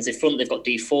their defensive front. They've got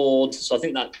D Ford, so I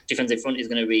think that defensive front is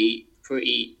going to be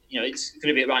pretty. It's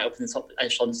going to be right up in the top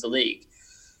echelons of the league.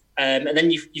 And then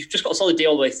you've just got a solid D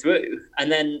all the way through.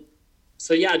 And then,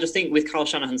 I just think with Kyle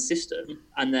Shanahan's system,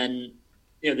 and then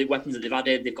the weapons that they've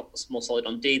added, they've got more solid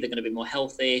on D. They're going to be more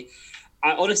healthy.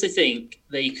 I honestly think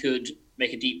they could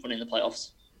make a deep run in the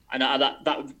playoffs, and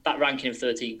that ranking of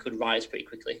 13 could rise pretty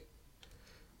quickly.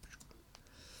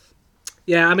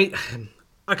 Yeah, I mean,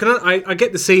 I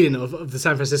get the ceiling of the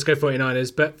San Francisco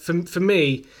 49ers, but for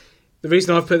me, the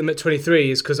reason I've put them at 23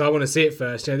 is because I want to see it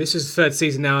first. This is the third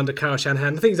season now under Kyle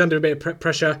Shanahan. I think he's under a bit of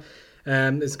pressure.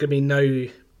 There's going to be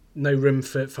no room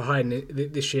for hiding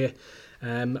it this year.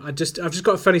 I've just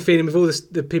got a funny feeling with all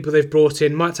the people they've brought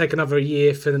in. Might take another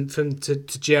year for them to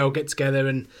gel, get together,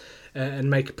 and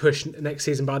make a push next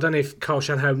season. But I don't know if Kyle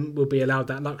Shanahan will be allowed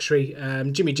that luxury.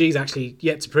 Jimmy G's actually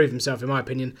yet to prove himself, in my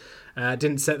opinion.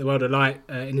 Didn't set the world alight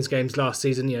in his games last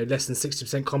season. Less than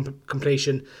 60%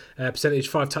 completion percentage,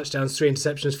 5 touchdowns, 3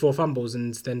 interceptions, 4 fumbles,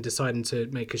 and then deciding to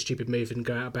make a stupid move and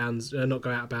go out of bounds, not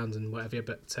go out of bounds and whatever.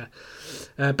 But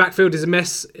backfield is a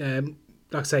mess.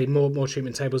 Like I say, more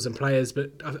treatment tables than players,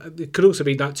 but it could also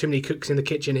be like too many cooks in the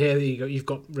kitchen here. You've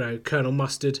got Colonel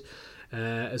Mustard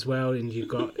as well, and you've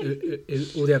got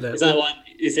all the other.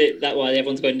 Is it that why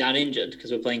everyone's going down injured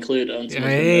because we're playing Cluedo?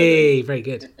 Hey, very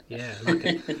good. Yeah, I like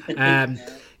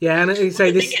it. Yeah, and I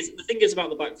say the thing is about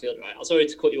the backfield, right? I'm sorry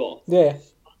to cut you off. Yeah,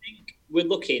 I think we're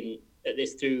looking at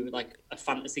this through like a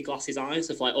fantasy glasses eyes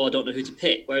of like, I don't know who to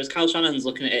pick. Whereas Kyle Shanahan's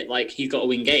looking at it like he's got to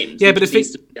win games. Yeah, but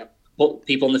if put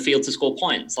people on the field to score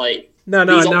points, like no,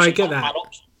 I get that.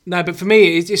 No, but for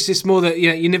me, it's just more that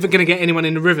you're never going to get anyone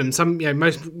in the rhythm.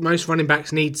 Most running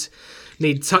backs need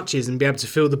touches and be able to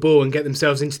field the ball and get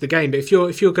themselves into the game. But if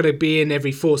you're going to be in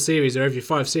every 4 series or every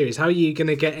 5 series, how are you going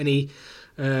to get any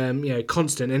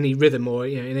constant, any rhythm or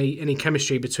any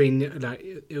chemistry between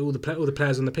all the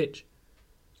players on the pitch?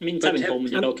 I mean, Tevin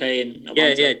Coleman did okay in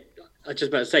Atlanta. Yeah. I was just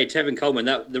about to say Tevin Coleman,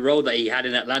 that the role that he had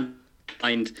in Atlanta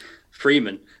behind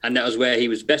Freeman, and that was where he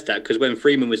was best at, because when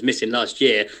Freeman was missing last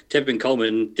year, Tevin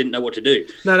Coleman didn't know what to do.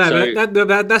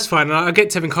 That's fine. I get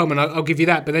Tevin Coleman, I'll give you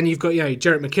that, but then you've got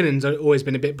Jerick McKinnon's always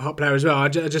been a bit part player as well. I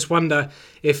just wonder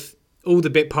if all the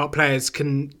bit part players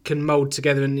can mould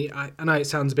together, and I know it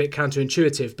sounds a bit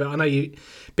counterintuitive, but I know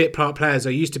bit part players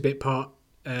are used to bit part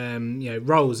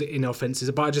roles in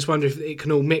offenses, but I just wonder if it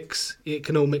can all mix. It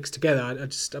can all mix together.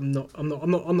 I'm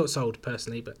not sold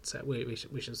personally, but we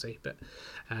shall see. But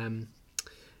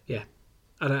yeah,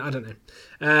 I don't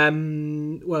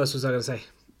know. What else was I going to say?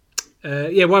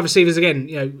 Wide receivers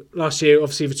again. Last year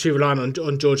obviously the two relying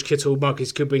on George Kittle,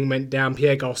 Marcus Goodwin went down,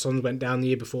 Pierre Garçon went down the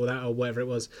year before that or whatever it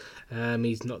was.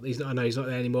 He's not. I know he's not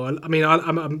there anymore. I mean,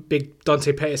 I'm a big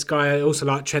Dante Pettis guy. I also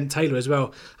like Trent Taylor as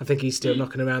well. I think he's still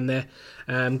knocking around there.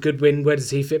 Goodwin, where does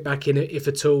he fit back in, if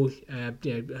at all?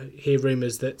 Hear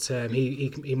rumours that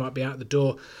he might be out the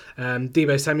door.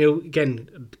 Deebo Samuel,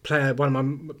 again, player, one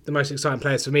of the most exciting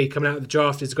players for me coming out of the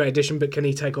draft, is a great addition. But can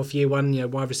he take off year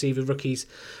one? Wide receiver rookies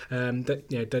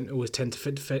that don't always tend to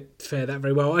fare that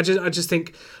very well. I just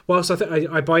think, whilst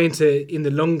I buy into in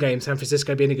the long game San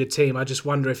Francisco being a good team, I just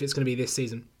wonder if it's going to be this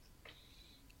season.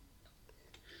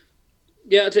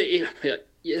 Yeah,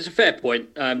 it's a fair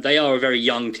point. They are a very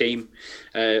young team,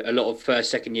 a lot of first,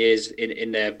 second years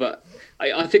in there, but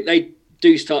I think they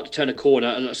do start to turn a corner.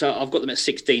 And so I've got them at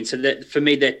 16. So for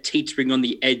me, they're teetering on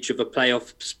the edge of a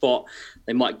playoff spot.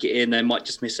 They might get in, they might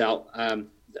just miss out.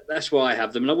 That's why I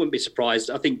have them, and I wouldn't be surprised.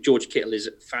 I think George Kittle is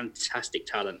a fantastic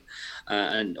talent,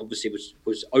 and obviously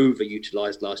was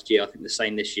overutilized last year. I think the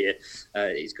same this year.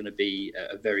 He's going to be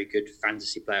a very good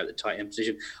fantasy player at the tight end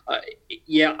position. I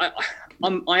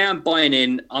am buying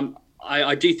in.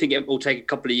 I do think it will take a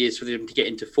couple of years for them to get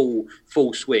into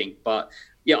full swing, but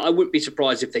yeah, I wouldn't be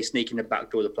surprised if they sneak in the back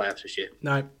door of the playoffs this year.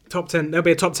 No, top 10. There'll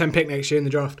be a top 10 pick next year in the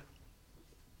draft.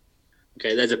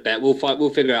 Okay, there's a bet. We'll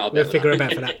figure out a bet. We'll figure a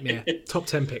bet for that. Yeah, top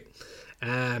 10 pick.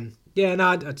 I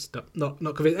just not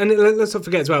convinced. And let's not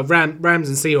forget as well, Rams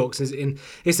and Seahawks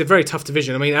it's a very tough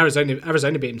division. I mean,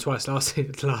 Arizona beat them twice last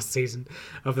season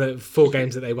of the 4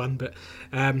 games that they won. But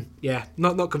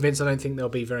not convinced. I don't think they'll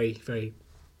be very very.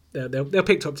 They'll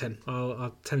pick top 10.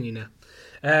 I'll tell you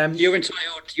now. You're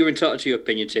entitled to your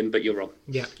opinion, Tim, but you're wrong.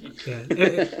 Yeah.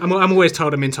 I'm always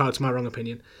told I'm entitled to my wrong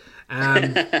opinion.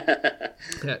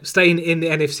 Staying in the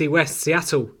NFC West,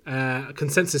 Seattle,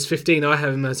 consensus 15. I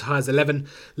have them as high as 11.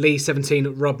 Lee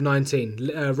 17. Rob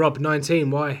 19. Rob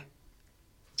 19. Why?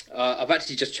 I've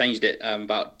actually just changed it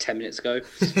about 10 minutes ago.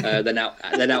 They're now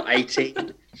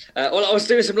 18. Well, I was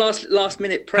doing some last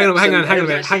minute prep. Hang on a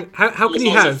minute. How can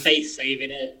you have face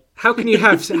saving it? How can you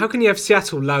have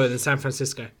Seattle lower than San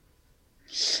Francisco?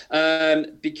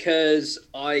 Because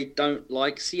I don't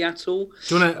like Seattle.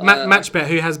 Do you want to match bet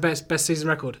who has best season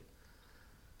record?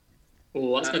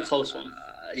 Oh, that's a close one.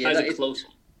 That's a close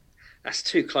one. That's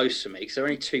too close for me because they're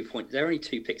only 2 points. They're only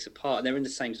 2 picks apart, and they're in the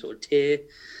same sort of tier.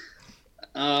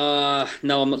 No,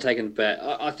 I'm not taking the bet.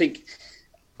 I think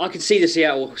I can see the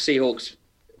Seattle Seahawks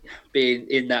being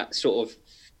in that sort of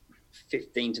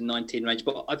 15 to 19 range,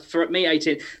 but for me,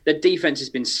 18. Their defense has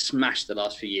been smashed the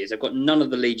last few years. They've got none of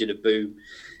the Legion of Boom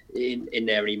in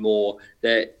there anymore.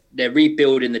 They're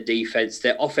rebuilding the defense.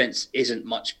 Their offense isn't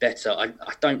much better. I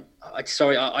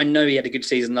know he had a good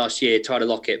season last year, Tyler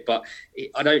Lockett, but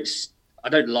I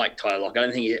don't like Tyler Lockett.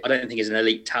 I don't think he's an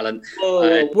elite talent. Whoa.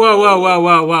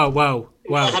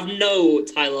 I have no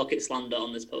Tyler Lockett slander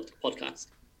on this podcast.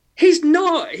 He's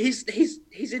not. He's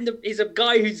a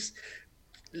guy who's.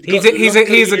 He's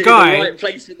a guy. In the right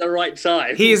place at the right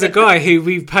time. He is a guy who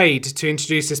we've paid to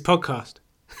introduce this podcast.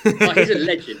 He's a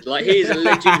legend. He is a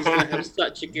legend. He's going to have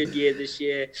such a good year this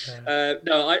year.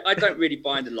 No, I don't really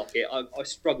buy into Lockett. I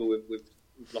struggle with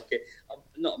Lockett. I'm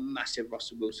not a massive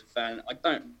Russell Wilson fan. I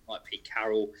don't like Pete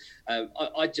Carroll.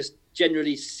 I just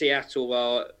generally Seattle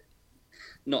are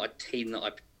not a team that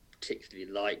I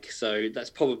particularly like, so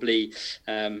that's probably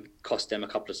cost them a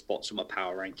couple of spots on my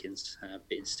power rankings,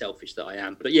 being selfish that I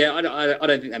am. But yeah, I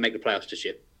don't think they make the playoffs this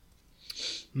year.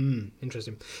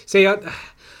 Interesting. See,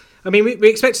 I mean, we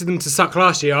expected them to suck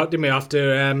last year, didn't we?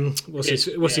 After what's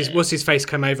his face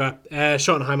came over,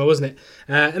 Schottenheimer, wasn't it?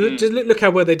 And look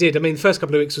how well they did. I mean, the first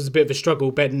couple of weeks was a bit of a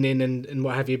struggle bedding in and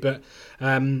what have you, but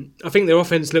I think their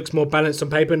offense looks more balanced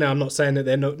on paper. Now, I'm not saying that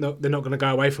they're not going to go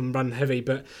away from run heavy,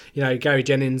 but Gary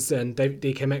Jennings and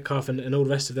DK Metcalf and all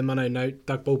the rest of them. I know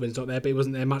Doug Baldwin's not there, but he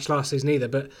wasn't there much last season either.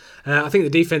 But I think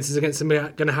the defenses against them are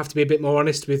going to have to be a bit more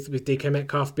honest with DK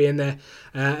Metcalf being there,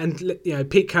 and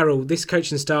Pete Carroll, this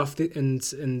coaching staff.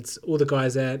 And all the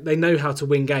guys there, they know how to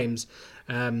win games.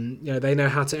 They know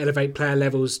how to elevate player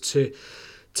levels to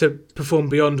perform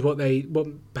beyond what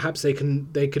perhaps they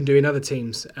can do in other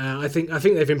teams. I think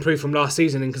they've improved from last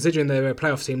season, and considering they were a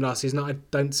playoff team last season, I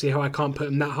don't see how I can't put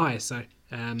them that high. So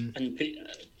and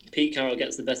Pete Carroll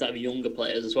gets the best out of younger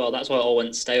players as well. That's why it all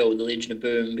went stale with the Legion of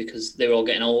Boom, because they were all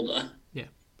getting older. Yeah,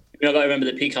 I've got to remember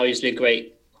that Pete Carroll used to be a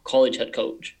great college head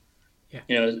coach.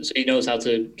 So he knows how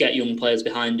to get young players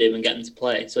behind him and get them to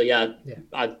play. So I'd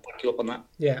back you up on that.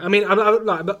 Yeah, I mean, I'm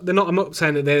not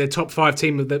saying that they're the top 5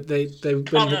 team.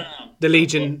 The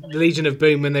Legion of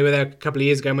Boom, when they were there a couple of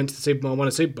years ago and went to the Super Bowl and won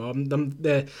a Super Bowl,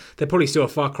 they're probably still a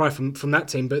far cry from that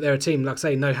team. But they're a team, like I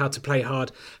say, know how to play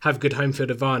hard, have good home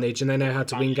field advantage, and they know how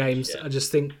to win games. Yeah. I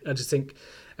just think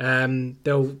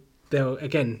they'll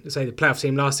again, say the playoff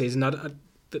team last season.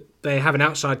 They have an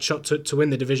outside shot to win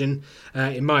the division,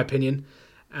 in my opinion.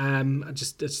 I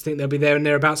just think they'll be there and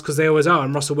thereabouts because they always are.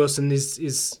 And Russell Wilson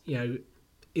is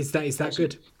that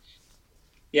good?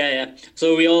 Yeah.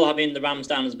 So are we all having the Rams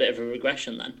down as a bit of a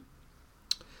regression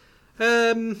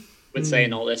then? With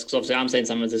saying all this, because obviously I'm saying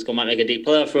San Francisco might make a deep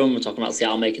playoff run. We're talking about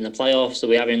Seattle making the playoffs. So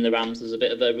we're having the Rams as a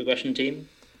bit of a regression team.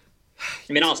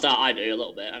 I mean, I do a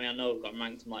little bit. I mean, I know I've got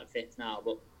ranked them like 5th now,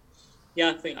 but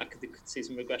I think I could see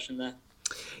some regression there.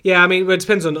 Yeah, I mean, it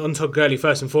depends on Todd Gurley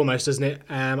first and foremost, doesn't it?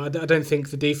 I don't think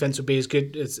the defense will be as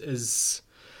good as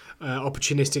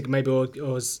opportunistic, maybe,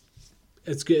 or as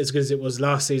good as it was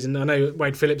last season. I know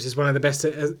Wade Phillips is one of the best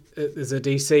as a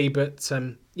DC, but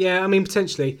I mean,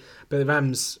 potentially. But the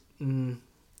Rams, I mean,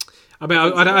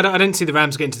 I don't see the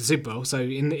Rams getting to the Super Bowl. So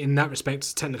in that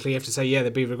respect, technically, you have to say there'll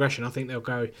be regression. I think they'll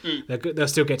go, they'll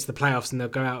still get to the playoffs and they'll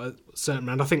go out a certain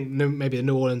round. I think maybe the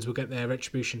New Orleans will get their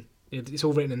retribution. It's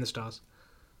all written in the stars.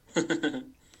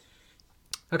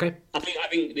 Okay. I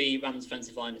think the Rams'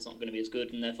 defensive line is not going to be as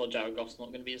good, and therefore Jared Goff's not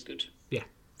going to be as good. Yeah.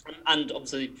 And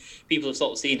obviously, people have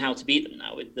sort of seen how to beat them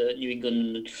now with the New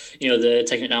England, they're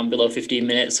taking it down below 15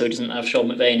 minutes, so he doesn't have Sean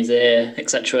McVay in his ear,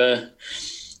 etc.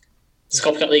 It's a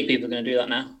copycat league. People are going to do that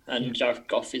now, and Jared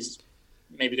Goff is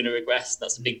maybe going to regress.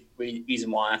 That's a big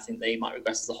reason why I think they might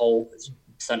regress as a whole. It's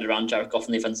centered around Jared Goff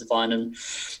and the offensive line, and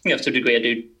to a degree, I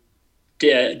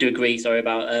do agree. Sorry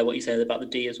about what you said about the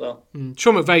D as well.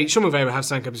 Sean McVay will have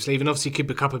something up his sleeve, and obviously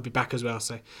Cooper Kupp will be back as well.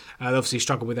 So they obviously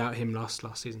struggled without him last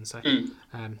season. So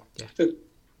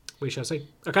we shall see.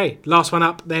 Okay, last one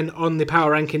up then on the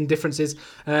power ranking differences.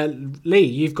 Lee,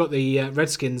 you've got the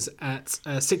Redskins at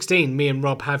 16. Me and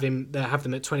Rob have them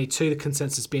at 22. The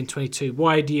consensus being 22.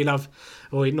 Why do you not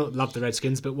love the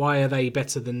Redskins, but why are they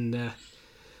better than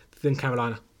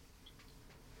Carolina?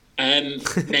 How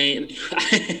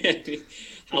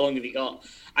long have you got?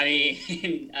 I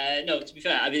mean, no, to be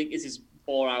fair, I think this is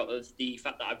more out of the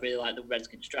fact that I really like the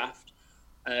Redskins draft.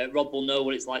 Rob will know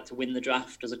what it's like to win the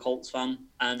draft as a Colts fan.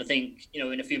 And I think,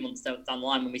 in a few months down the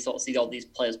line, when we sort of see all these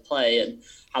players play and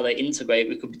how they integrate,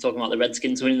 we could be talking about the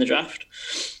Redskins winning the draft.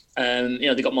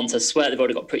 They've got Montez Sweat. They've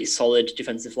already got pretty solid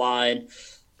defensive line.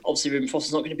 Obviously, Reuben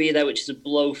Foster's not going to be there, which is a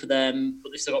blow for them. But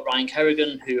they've still got Ryan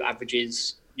Kerrigan, who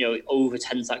averages over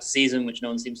 10 sacks a season, which no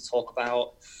one seems to talk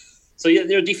about. So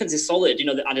their defense is solid.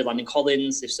 They added Landon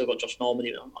Collins. They've still got Josh Norman.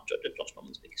 I'm not Josh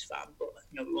Norman's biggest fan, but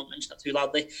we won't mention that too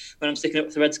loudly when I'm sticking up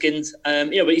with the Redskins.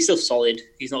 But he's still solid.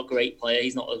 He's not a great player.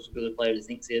 He's not as good a player as he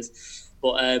thinks he is.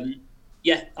 But I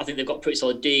think they've got a pretty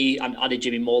solid D. And added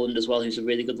Jimmy Moreland as well, who's a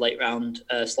really good late round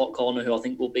slot corner, who I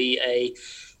think will be a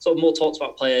sort of more talked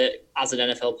about player as an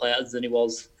NFL player than he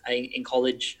was in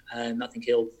college. I think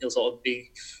he'll sort of be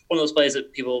one of those players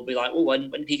that people will be like, oh, when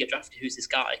did he get drafted? Who's this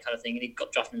guy? Kind of thing. And he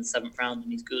got drafted in the 7th round,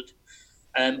 and he's good.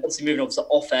 Obviously, moving on to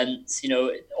offense,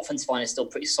 offensive line is still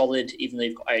pretty solid, even though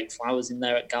you've got Eric Flowers in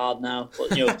there at guard now.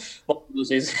 But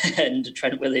Moses and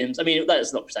Trent Williams. I mean,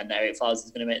 let's not pretend Eric Flowers is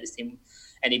going to make this team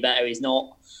any better. He's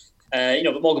not.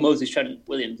 But Morgan Moses, Trent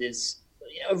Williams is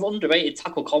an underrated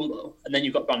tackle combo, and then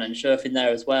you've got Brandon Scherf in there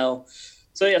as well.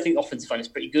 So I think the offensive line is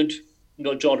pretty good. You've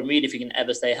got Jordan Reed if he can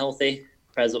ever stay healthy.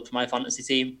 Prayers up for my fantasy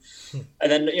team.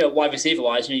 And then wide receiver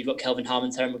wise, you've got Kelvin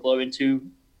Harmon, Terry McLaurin, two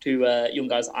young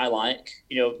guys that I like.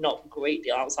 Not great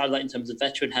outside of that in terms of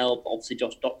veteran help. Obviously,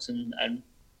 Josh Doxson and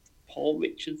Paul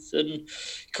Richardson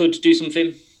could do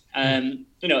something. And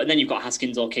then you've got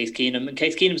Haskins or Case Keenum, and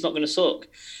Case Keenum's not going to suck.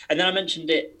 And then I mentioned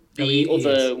it the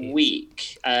other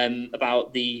week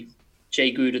about the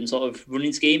Jay Gruden sort of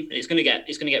running scheme. And it's going to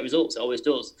get results. It always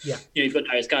does. Yeah. You've got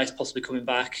Darius Guice possibly coming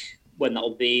back. When that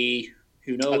will be,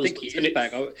 who knows? I think he's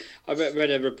back. I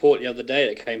read a report the other day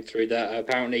that came through that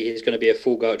apparently he's going to be a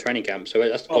full go at training camp. So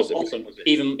that's positive. Awesome.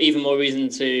 Even more reason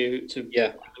to like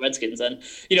the Redskins then.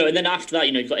 And then after that,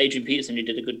 you've got Adrian Peterson, who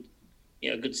did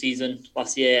a good season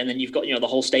last year, and then you've got the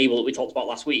whole stable that we talked about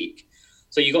last week.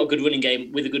 So you've got a good running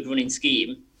game with a good running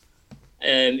scheme.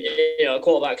 A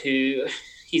quarterback who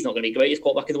he's not going to be the greatest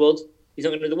quarterback in the world. He's not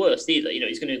going to be the worst either.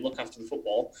 He's going to look after the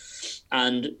football,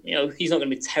 and he's not going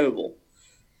to be terrible.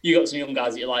 You got some young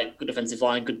guys that you like, good defensive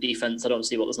line, good defense. I don't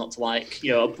see what there's not to like.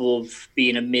 Above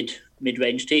being a mid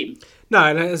mid-range team. No,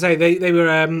 and as I say, they were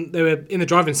in the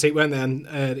driving seat, weren't they? And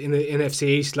in the NFC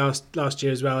East last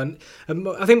year as well. And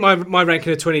I think my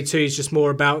ranking of 22 is just more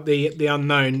about the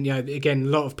unknown. You know, again, a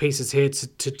lot of pieces here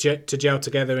to gel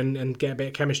together and get a bit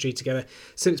of chemistry together.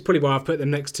 So it's probably why I've put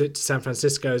them next to San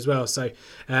Francisco as well. So,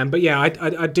 but yeah,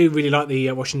 I do really like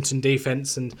the Washington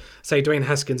defense, and say Dwayne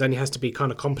Haskins only has to be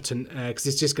kind of competent because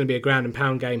it's just going to be a ground and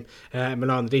pound game and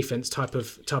rely on the defense type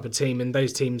of team, and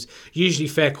those teams usually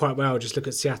fare quite well. Just look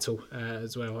at Seattle.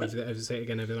 As well over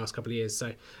the last couple of years.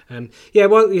 So yeah,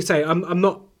 well, you say I'm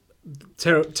not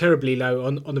terribly low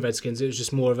on the Redskins. It was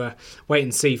just more of a wait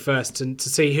and see first, and to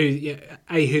see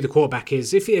who the quarterback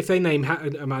is. If they name,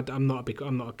 I'm not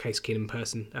a Case Keenum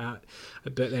person,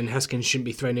 but then Haskins shouldn't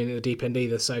be thrown in at the deep end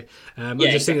either. So I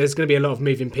just think there's going to be a lot of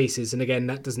moving pieces, and again,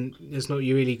 it's not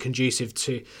really conducive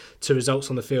to results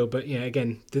on the field. But yeah,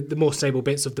 again, the more stable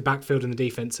bits of the backfield and the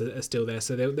defense are still there,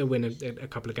 so they'll win a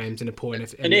couple of games in a poor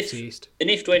NFC East.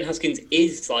 And if Dwayne Haskins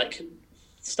is like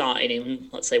starting in,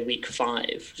 let's say, week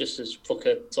 5, just as pluck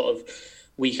a sort of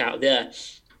week out there,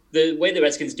 the way the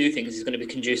Redskins do things is going to be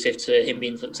conducive to him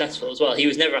being successful as well. He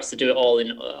was never asked to do it all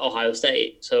in Ohio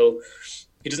State, so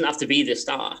he doesn't have to be the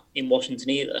star in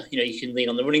Washington either. You know, you can lean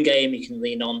on the running game, you can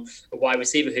lean on a wide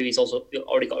receiver who he's also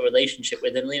already got a relationship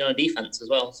with, and lean on defense as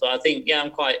well. So I think, I'm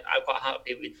quite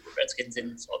happy with Redskins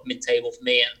in sort of mid-table for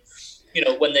me. And you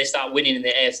know, when they start winning in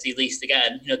the AFC least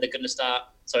again, you know, they're going to start.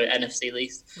 Sorry, NFC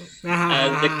least.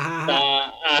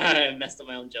 I messed up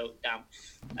my own joke. Damn.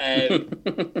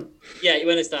 Yeah,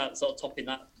 when they start sort of topping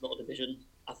that little division,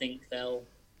 I think they'll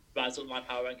rise up my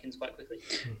power rankings quite quickly.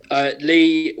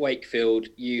 Lee Wakefield,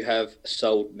 you have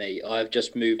sold me. I've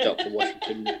just moved up the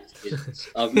Washington.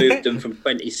 I've moved them from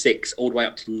 26 all the way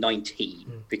up to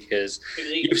 19 because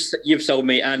you've sold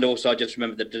me, and also I just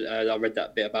remembered that I read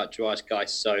that bit about Darius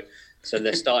Geis, so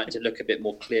they're starting to look a bit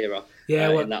more clearer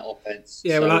in that offense.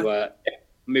 Yeah, so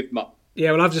move them up.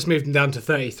 Yeah, well, I've just moved them down to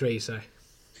 33, so.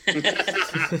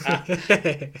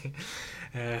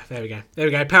 There we go.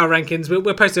 Power rankings.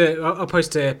 I'll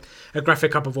post a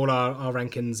graphic up of all our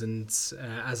rankings, and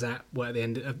as at at the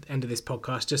end of this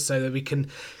podcast, just so that we can,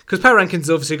 because power rankings is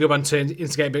obviously a good one to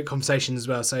instigate a bit of conversation as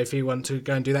well. So if you want to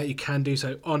go and do that, you can do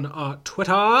so on our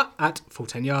Twitter at Full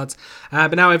 10 Yards.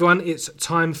 But now, everyone, it's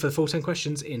time for the Full 10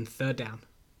 questions in third down.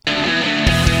 Third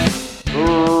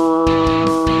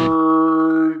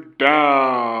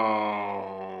down.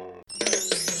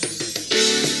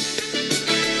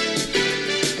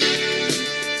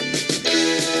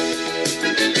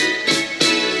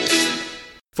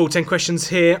 Full 10 questions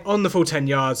here on the Full 10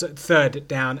 Yards, third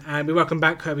down, and we welcome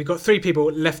back. We've got 3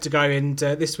 people left to go, and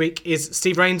this week is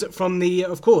Steve Rains from the,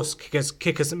 of course,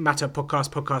 Kickers Matter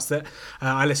podcast that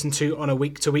I listen to on a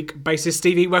week-to-week basis.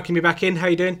 Stevie, welcome you back in. How are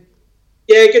you doing?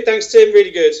 Yeah, good, thanks, Tim. Really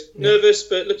good. Nervous,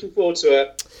 but looking forward to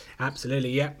it.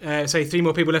 Absolutely, yeah. So 3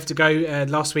 more people left to go.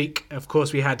 Last week, of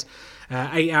course, we had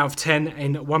 8 out of 10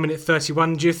 in 1 minute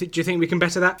 31. Do you think we can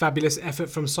better that? Fabulous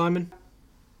effort from Simon.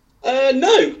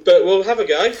 No, but we'll have a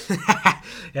go.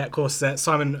 Yeah, of course.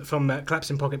 Simon from Claps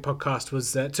in Pocket podcast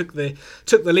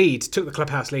took the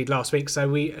clubhouse lead last week. So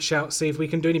we shall see if we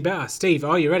can do any better. Steve,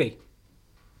 are you ready?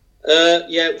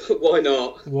 Yeah. Why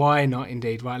not? Why not,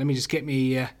 indeed. Right, let me just get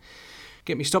me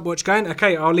stopwatch going.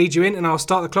 Okay, I'll lead you in, and I'll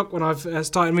start the clock when I've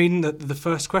started reading the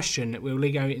first question. We'll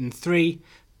go in 3,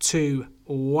 2,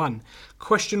 1.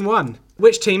 Question 1: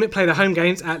 which team played their home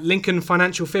games at Lincoln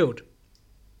Financial Field?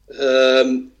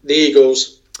 The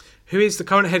Eagles. Who is the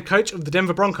current head coach of the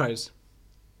Denver Broncos?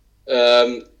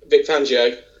 Vic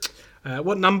Fangio.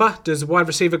 What number does wide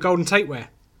receiver Golden Tate wear?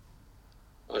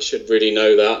 I should really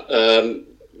know that.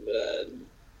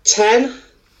 10.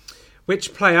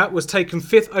 Which player was taken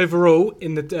 5th overall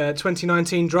in the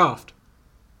 2019 draft?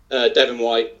 Devin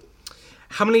White.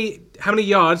 How many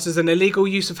yards does an illegal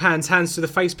use of hands to the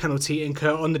face penalty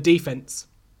incur on the defense?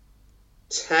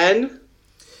 10.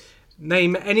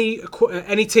 Name any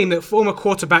team that former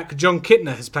quarterback John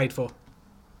Kitna has played for.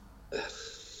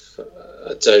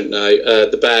 I don't know.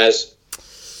 The Bears.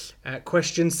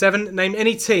 Question 7. Name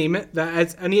any team that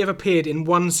has only ever appeared in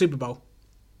 1 Super Bowl.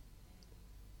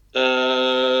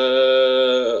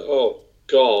 Oh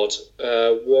God.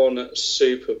 1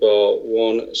 Super Bowl.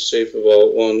 1 Super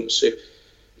Bowl. 1 Super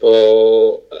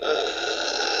Bowl.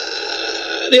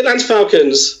 The Atlanta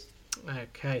Falcons.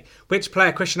 Okay.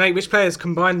 Question 8. Which player has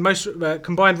combined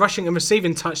rushing and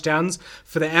receiving touchdowns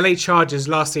for the LA Chargers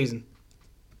last season?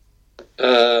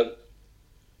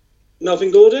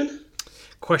 Melvin Gordon.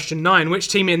 Question 9. Which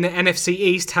team in the NFC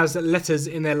East has letters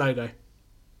in their logo?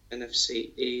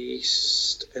 NFC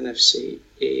East.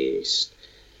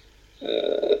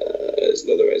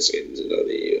 There's another Redskins.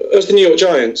 It's the New York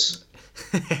Giants.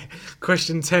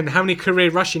 Question 10. How many career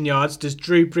rushing yards does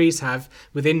Drew Brees have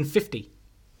within 50?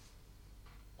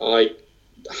 I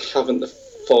haven't the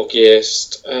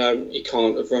foggiest. You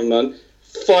can't have run none.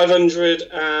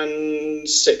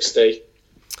 560.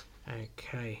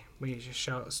 Okay. We just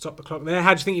shall stop the clock there.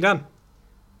 How do you think you've done?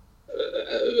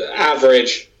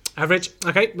 Average. Average.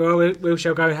 Okay, well, we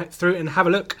shall go through and have a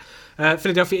look.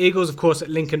 Philadelphia Eagles, of course, at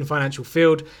Lincoln Financial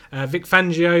Field. Vic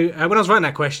Fangio, when I was writing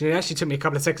that question, it actually took me a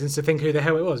couple of seconds to think who the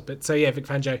hell it was. But so, yeah, Vic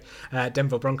Fangio,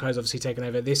 Denver Broncos, obviously taken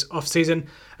over this off-season.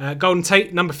 Golden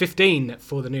Tate, number 15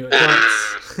 for the New York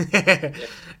Giants.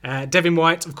 Devin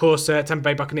White, of course, Tampa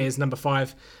Bay Buccaneers, number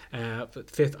 5,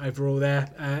 5th overall there.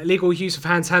 Illegal use of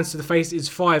hands to the face is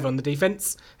 5 on the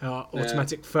defence.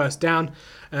 Automatic first down.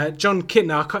 John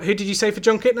Kitna, who did you say for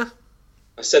John Kitna?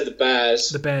 I said the Bears.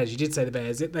 The Bears, you did say the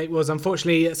Bears. It was,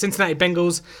 unfortunately, Cincinnati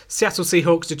Bengals, Seattle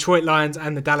Seahawks, Detroit Lions,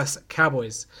 and the Dallas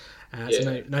Cowboys.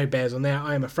 So no Bears on there,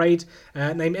 I am afraid.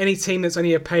 Name any team that's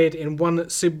only appeared in one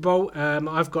Super Bowl.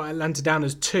 I've got Atlanta down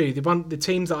as 2. The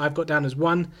teams that I've got down as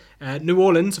 1. New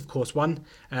Orleans, of course, 1.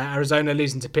 Arizona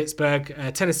losing to Pittsburgh.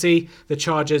 Tennessee, the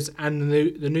Chargers, and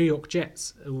the New York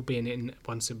Jets all being in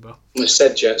one Super Bowl. I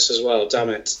said Jets as well, damn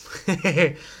it.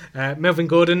 Melvin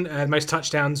Gordon, most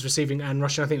touchdowns receiving and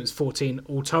rushing. I think it was 14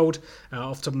 all told,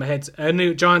 off the top of my head. New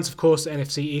York Giants, of course,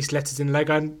 NFC East letters in the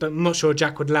logo. But I'm not sure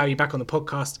Jack would allow you back on the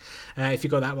podcast if you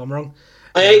got that one wrong.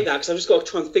 I hate that because I've just got to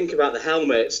try and think about the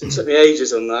helmets. It took me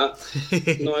ages on that.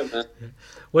 Nightmare.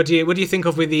 What do you think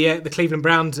of with the Cleveland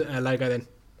Browns logo then?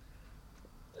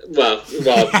 Well,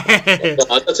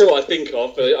 I'll tell you what I think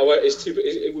of, but I won't,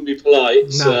 it wouldn't be polite. No,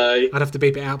 So. I'd have to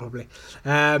beep it out probably.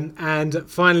 And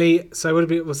finally, so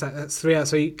what's that? That's 3 out.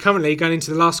 So currently going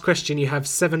into the last question, you have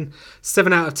 7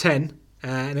 out of 10,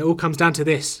 and it all comes down to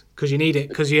this because you need it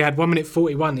because you had 1 minute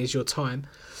 41 is your time.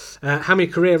 How many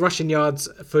career rushing yards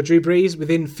for Drew Brees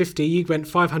within 50? You went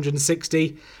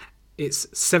 560. It's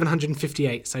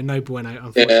 758, so no bueno,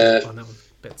 unfortunately, on that one.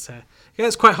 But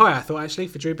it's quite high, I thought, actually,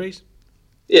 for Drew Brees.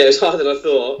 Yeah, it's harder than I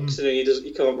thought, considering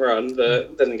he can't run,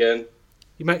 but then again...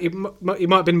 He might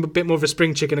have been a bit more of a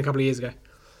spring chicken a couple of years ago.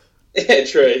 Yeah,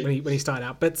 true. When he started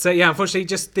out. But unfortunately,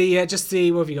 just the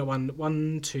what have you got?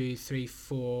 1, 2, 3,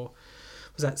 4...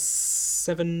 Was that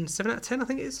 7 out of 10, I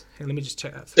think it is? Here, let me just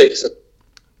check that. 6.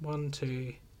 1,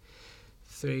 2,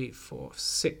 3, 4,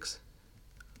 6.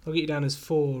 I'll get you down as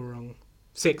 4 wrong.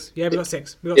 6. Yeah, we got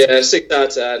 6. 6 out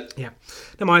of 10. Yeah,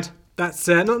 never mind. That's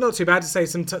not too bad to say.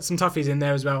 Some toughies in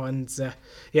there as well. And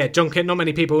John Kitna. Not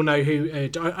many people know who.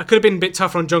 I could have been a bit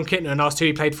tougher on John Kitna and asked who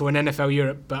he played for in NFL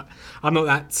Europe, but I'm not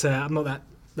that.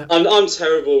 I'm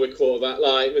terrible with quarterback.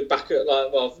 Like with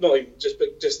not even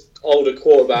just older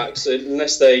quarterbacks.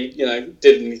 Unless they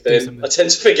did anything, I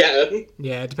tend to forget them.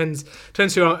 Yeah, it depends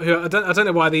who I don't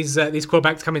know why these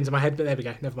quarterbacks come into my head, but there we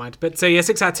go. Never mind. But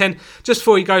 6 out of 10. Just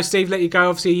before you go, Steve, let you go.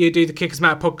 Obviously, you do the Kickers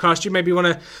Matter podcast. You maybe want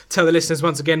to tell the listeners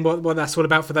once again what that's all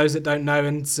about for those that don't know.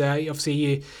 And obviously,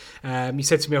 you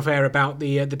said to me off air about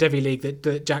the Devy League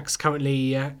that Jack's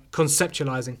currently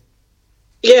conceptualising.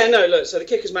 Yeah, no, look, so the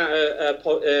Kickers Matter,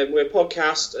 we're a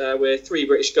podcast. We're 3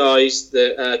 British guys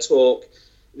that talk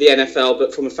the NFL,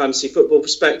 but from a fantasy football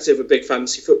perspective. We're big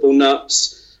fantasy football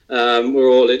nuts. We're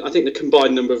all in, I think the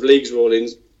combined number of leagues we're all in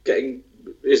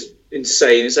is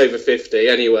insane. It's over 50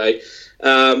 anyway.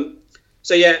 So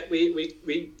yeah, we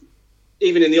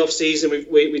even in the off season,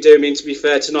 we do. I mean, to be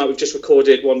fair, tonight we've just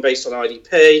recorded one based on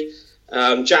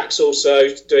IDP. Jack's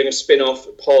also doing a spin-off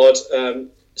pod,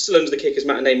 still under the Kickers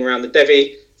Matter name around the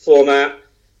Devy format.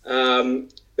 But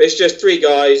it's just 3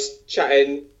 guys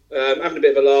chatting, having a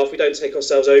bit of a laugh. We don't take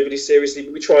ourselves overly seriously,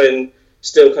 but we try and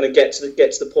still kind of get to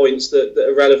the points that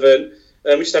are relevant.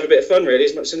 We just have a bit of fun, really,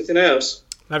 as much as anything else.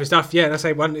 Lovely stuff. Yeah, that's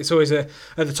one. It's always at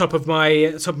the top of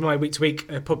my week-to-week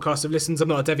podcast of listens. I'm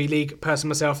not a Devy League person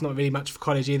myself, not really much for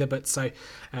college either. But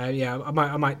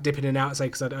I might dip in and out,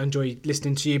 because I enjoy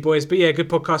listening to you boys. But yeah, good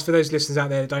podcast for those listeners out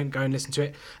there that don't go and listen to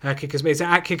it. It's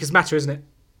at Kickers Matter, isn't it?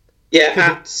 Yeah,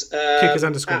 at Kickers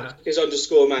 _Kickers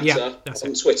 _Matter yeah,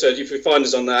 on Twitter. If you find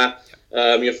us on there,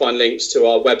 you'll find links to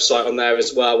our website on there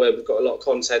as well, where we've got a lot of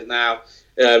content now.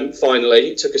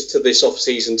 Finally, it took us to this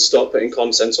off-season to start putting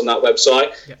content on that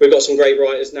website. Yeah. We've got some great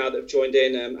writers now that have joined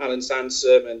in, Alan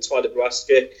Sansom and Tyler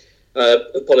Blaski.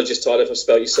 Apologies, Tyler, if I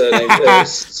spelled your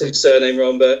surname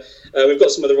wrong, but we've got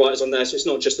some other writers on there, so it's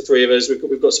not just the 3 of us.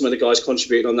 We've got some other guys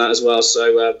contributing on that as well,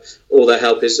 so all their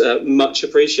help is much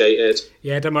appreciated.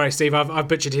 Yeah, don't worry, Steve. I've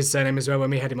butchered his surname as well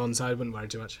when we had him on, so I wouldn't worry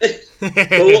too much.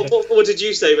 Well, what did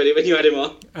you say when you had him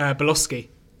on? Boloski.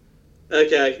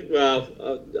 Okay, well,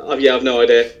 I've no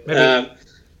idea.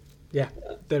 Yeah,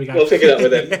 There we go. We'll pick it up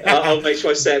with him. I'll make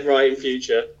sure I say it right in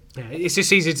future. Yeah, it's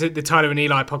just easy to the Tyler and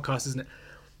Eli podcast, isn't it?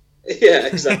 Yeah,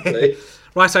 exactly.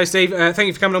 Right, so Steve, thank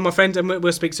you for coming on, my friend, and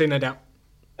we'll speak soon, no doubt.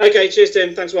 Okay, cheers,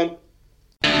 Tim. Thanks, one.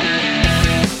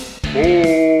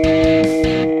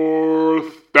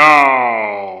 Fourth down.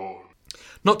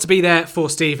 Not to be there for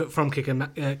Steve from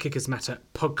Kickers Matter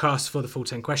podcast for the full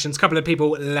 10 questions. A couple of people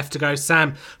left to go.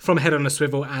 Sam from Head on a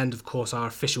Swivel and, of course, our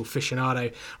official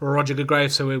aficionado, Roger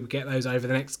Goodgrove. So we'll get those over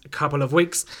the next couple of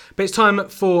weeks. But it's time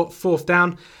for fourth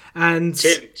down. And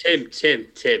Tim.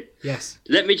 Yes.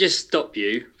 Let me just stop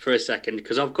you for a second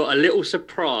because I've got a little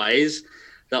surprise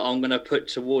that I'm going to put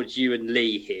towards you and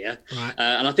Lee here. Right.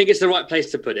 And I think it's the right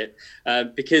place to put it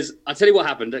because I'll tell you what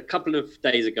happened. A couple of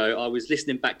days ago, I was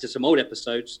listening back to some old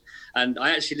episodes and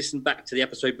I actually listened back to the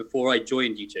episode before I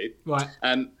joined you two. Right.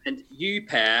 And you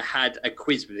pair had a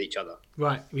quiz with each other.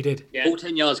 Right, we did. Yeah. All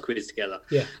 10 yards quiz together.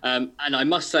 Yeah. And I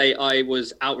must say I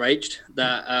was outraged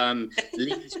that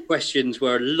Lee's questions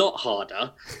were a lot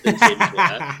harder than Tim's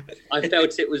were. I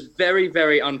felt it was very,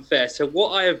 very unfair. So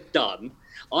what I have done,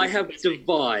 I have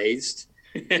devised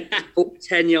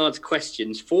 10 yards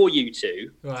questions for you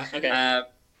two. Right. Okay.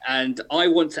 And I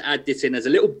want to add this in as a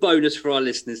little bonus for our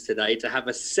listeners today to have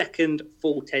a second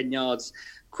full 10 yards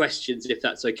questions, if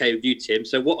that's okay with you, Tim.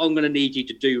 So what I'm going to need you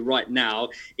to do right now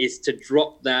is to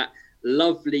drop that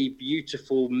lovely,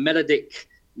 beautiful melodic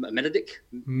tune,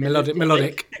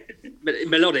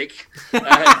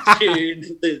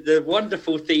 the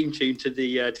wonderful theme tune to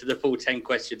the full 10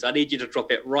 questions. I need you to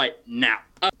drop it right now.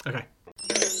 Okay.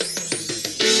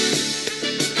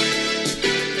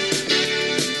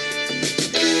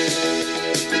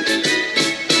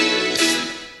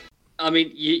 I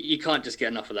mean, you can't just get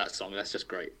enough of that song. That's just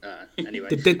great. Anyway.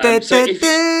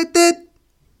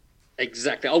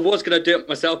 Exactly. I was going to do it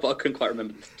myself, but I couldn't quite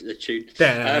remember the tune.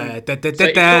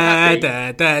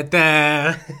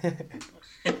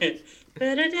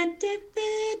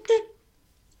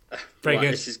 Very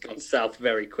good. This has gone south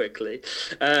very quickly.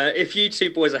 If you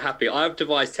two boys are happy, I have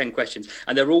devised 10 questions,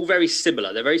 and they're all very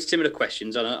similar. They're very similar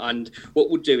questions, and what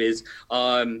we'll do is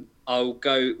we'll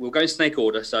go in snake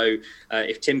order. So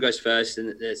if Tim goes first,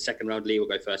 and the second round Lee will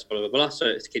go first, blah, blah, blah. So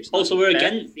it keeps Also, we're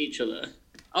against each other.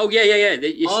 Oh, yeah.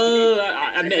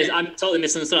 I'm totally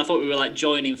misunderstood. I thought we were like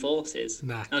joining forces.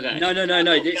 Nah. Okay. No.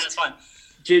 Okay, that's fine.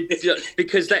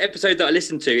 Because that episode that I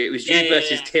listened to, it was you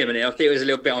versus Tim, and I think it was a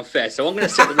little bit unfair. So I'm going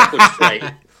to set the record straight.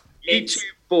 You two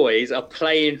boys are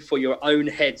playing for your own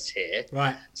heads here.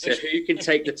 Right. So who can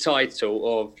take the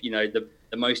title of, the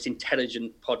most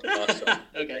intelligent podcast on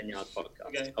the 10 Yard Podcast?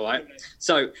 Okay. All right. Okay.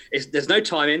 So there's no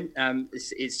timing.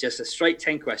 It's just a straight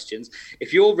 10 questions.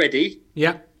 If you're ready,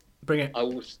 Yeah. Bring it. I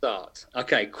will start.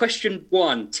 Okay. Question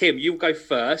 1, Tim, you'll go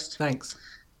first. Thanks.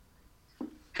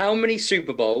 How many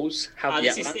Super Bowls have the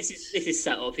This is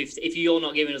set up. If you're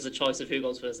not giving us a choice of who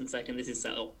goes first and second, this is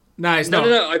set up. No, it's not.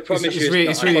 No. I promise you,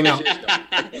 it's really not.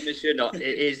 I promise you not.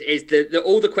 It is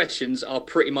all the questions are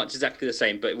pretty much exactly the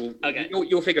same, but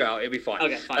you'll figure it out. It'll be fine.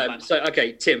 Okay, fine. So,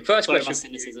 okay, Tim. First Sorry, question.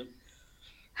 my cynicism.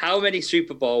 How many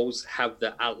Super Bowls have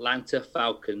the Atlanta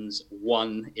Falcons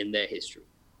won in their history?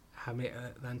 How many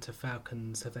Atlanta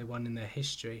Falcons have they won in their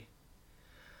history?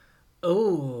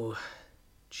 Oh,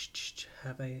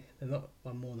 have they? They've not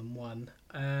won more than one.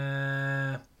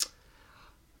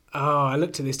 I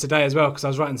looked at this today as well because I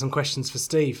was writing some questions for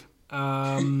Steve.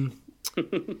 They've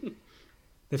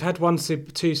had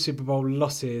two Super Bowl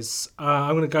losses.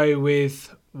 I'm going to go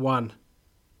with 1.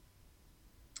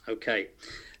 Okay,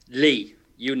 Lee,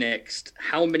 you next.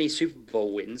 How many Super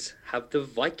Bowl wins have the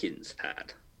Vikings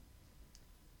had?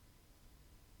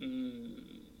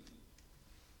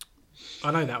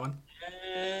 I know that one.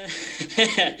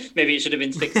 Maybe it should have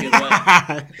been 6 the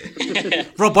other way.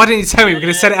 Rob, why didn't you tell me? We're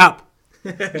going to set it up.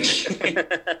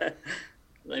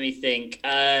 Let me think. 2.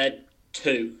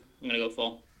 I'm going to go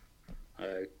for.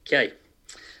 Okay.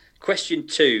 Question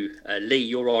 2, Lee,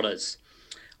 your honours.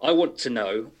 I want to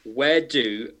know, where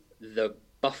do the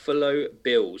Buffalo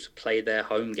Bills play their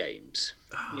home games?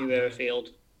 New Era Field.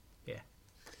 Yeah.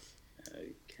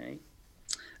 Okay.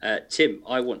 Tim,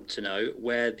 I want to know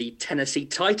where the Tennessee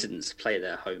Titans play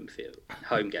their home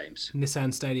games.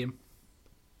 Nissan Stadium.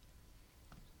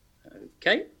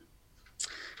 Okay.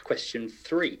 Question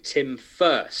 3, Tim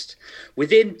first.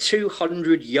 Within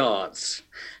 200 yards,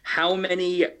 how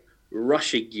many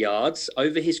rushing yards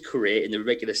over his career in the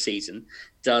regular season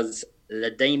does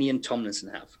LaDainian Tomlinson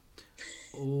have?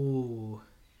 Ooh.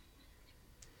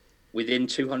 Within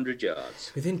 200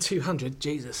 yards. Within 200?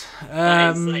 Jesus.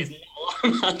 That is not a lot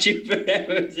of margin for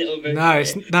error, is it, over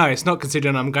No, it's not,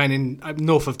 considering I'm going in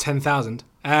north of 10,000.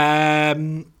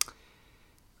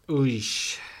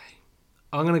 Oosh.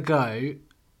 I'm going to go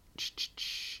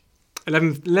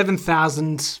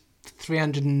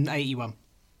 11,381.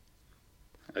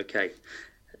 Okay.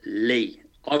 Lee,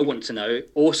 I want to know,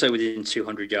 also within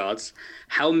 200 yards,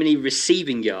 how many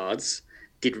receiving yards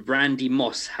did Randy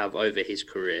Moss have over his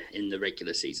career in the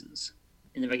regular seasons?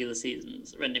 In the regular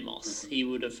seasons, Randy Moss, he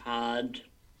would have had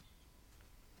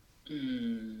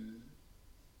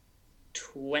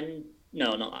 20.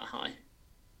 No, not that high.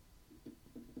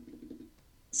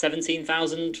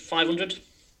 17,500.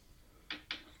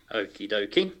 Okie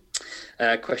dokie.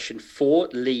 Question 4,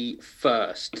 Lee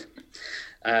first.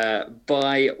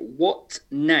 By what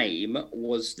name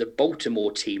was the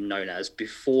Baltimore team known as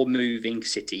before moving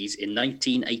cities in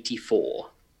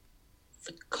 1984?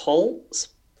 The Colts.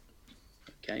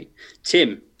 Okay.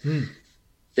 Tim,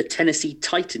 the Tennessee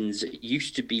Titans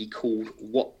used to be called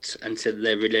what until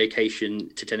their relocation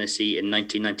to Tennessee in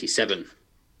 1997?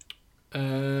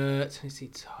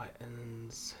 Tennessee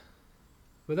Titans.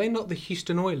 Were they not the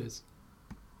Houston Oilers?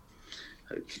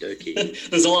 Okie dokie.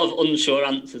 There's a lot of unsure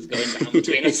answers going down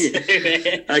between us.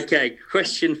 Okay,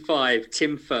 question 5,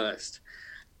 Tim first.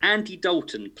 Andy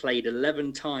Dalton played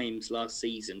 11 times last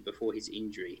season before his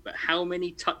injury, but how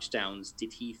many touchdowns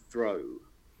did he throw?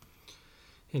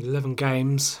 In 11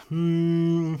 games.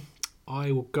 I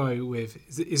will go with...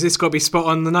 Is this got to be spot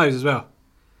on the nose as well?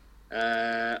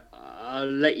 I'll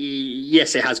let you...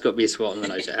 Yes, it has got to be a spot on the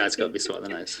nose. It has got to be a spot on the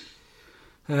nose.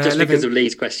 Just 11... because of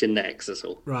Lee's question next, that's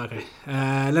all. Right, okay.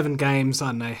 11 games, I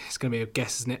don't know. It's going to be a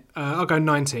guess, isn't it? I'll go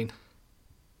 19.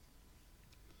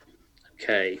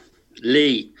 Okay.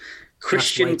 Lee,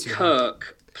 Christian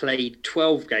Kirk played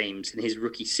 12 games in his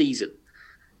rookie season.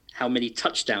 How many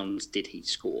touchdowns did he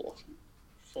score?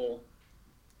 4.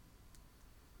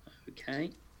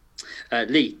 Okay.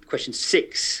 Lee, question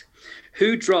 6.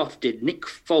 Who drafted Nick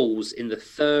Foles in the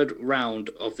 3rd round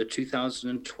of the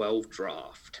 2012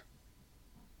 draft?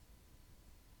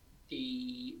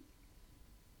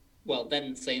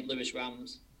 Then St. Louis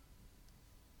Rams.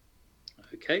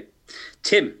 Okay.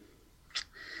 Tim,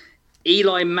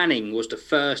 Eli Manning was the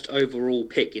first overall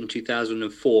pick in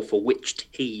 2004 for which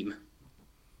team?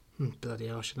 Bloody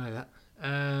hell, I should know that.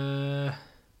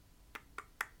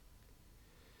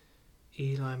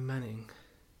 Eli Manning.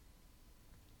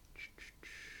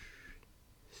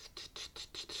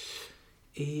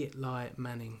 Eli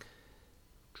Manning.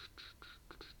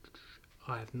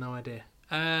 I have no idea.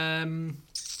 I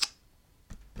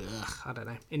don't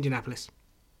know. Indianapolis.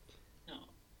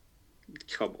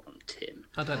 Come on, Tim.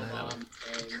 I don't know that one.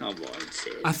 Come on,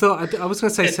 Tim. I thought I was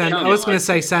going to say I was going to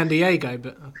say San Diego,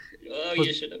 but Oh,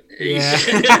 you should have. yeah.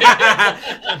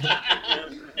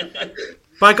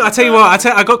 But I tell you what,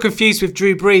 I got confused with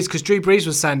Drew Brees because Drew Brees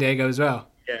was San Diego as well.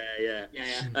 Yeah.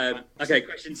 Okay,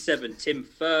 question 7. Tim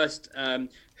first.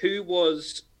 Who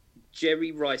was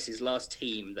Jerry Rice's last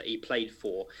team that he played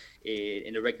for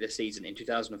in a regular season in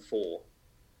 2004?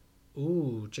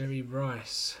 Ooh, Jerry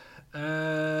Rice.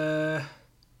 Again,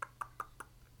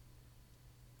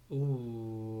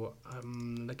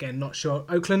 not sure.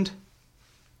 Oakland?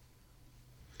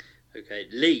 Okay,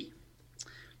 Lee.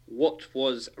 What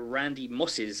was Randy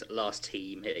Moss's last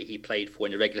team he played for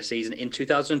in the regular season in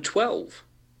 2012?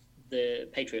 The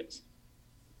Patriots.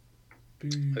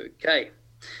 Okay.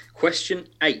 Question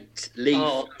 8. Lee.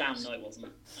 Oh, damn, no, it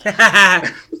wasn't.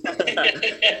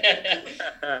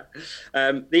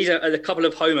 These are a couple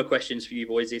of Homer questions for you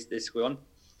boys this one.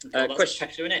 Question,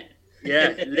 isn't it?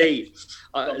 Yeah, Lee.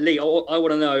 Lee, I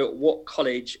want to know, what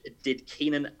college did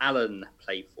Keenan Allen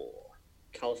play for?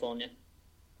 California.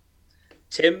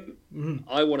 Tim,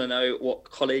 I want to know what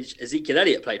college Ezekiel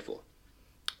Elliott played for.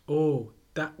 Oh,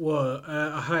 that was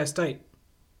Ohio State.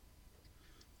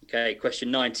 Okay, question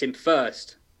 9. Tim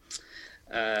first.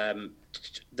 The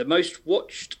most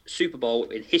watched Super Bowl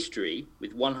in history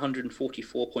with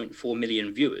 144.4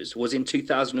 million viewers was in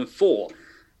 2004.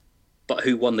 But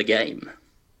who won the game?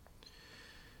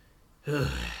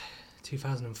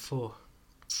 2004.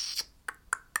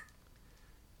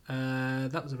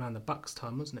 That was around the Bucks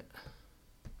time, wasn't it?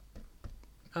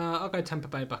 I'll go Tampa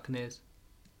Bay Buccaneers.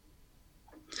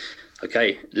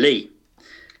 Okay, Lee.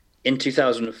 In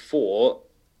 2004,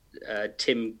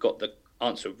 Tim got the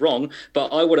answer wrong,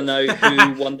 but I want to know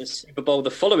who won the Super Bowl the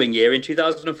following year in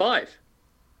 2005.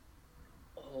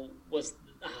 I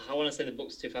want to say the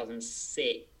Bucks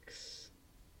 2006,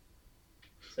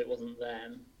 so it wasn't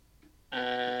them.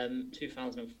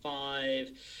 2005.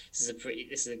 This is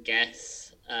a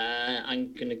guess.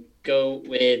 I'm gonna go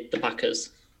with the Packers,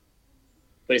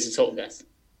 but it's a total guess.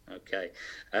 Okay.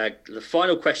 The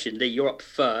final question, Lee. You're up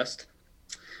first.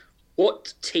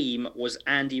 What team was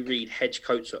Andy Reid head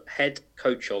coach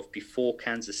of before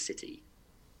Kansas City?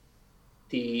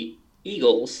 The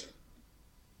Eagles.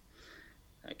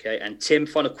 Okay, and Tim,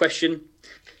 final question.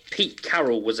 Pete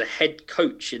Carroll was a head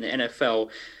coach in the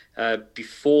NFL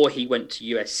before he went to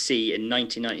USC in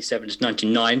 1997 to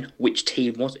 99. Which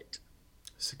team was it?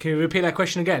 So can you repeat that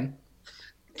question again?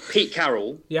 Pete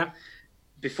Carroll, Yeah.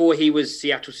 before he was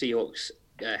Seattle Seahawks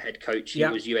head coach, he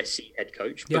Yeah. was USC head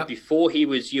coach. But Yeah. before he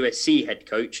was USC head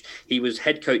coach, he was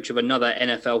head coach of another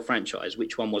NFL franchise.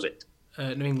 Which one was it?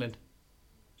 New England.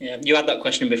 Yeah, you had that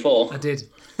question before. I did.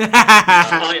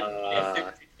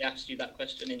 I asked you that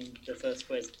question in the first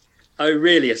quiz. Oh,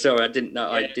 really? Sorry, I didn't know.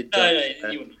 I did. No,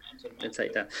 you wouldn't. And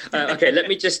take that. Okay, let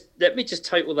me just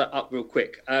total that up real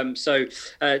quick. So,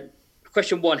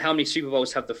 question 1: how many Super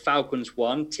Bowls have the Falcons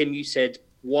won? Tim, you said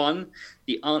 1.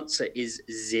 The answer is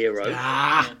 0.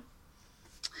 I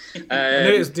knew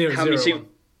it was 0, how many 0, 1.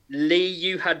 Lee,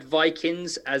 you had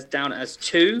Vikings as down as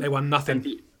 2. They won nothing.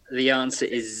 And the answer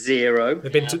is 0.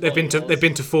 They've been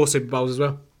to 4 Super Bowls as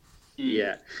well.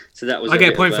 Yeah, so that was. I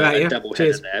get a point for that. Yeah. Double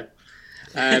Cheers. header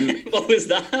there. What was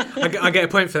that? I get a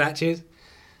point for that. Cheers.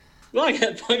 Well, I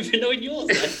get a point for knowing yours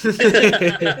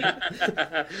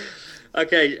then.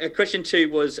 Okay, question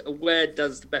 2 was, where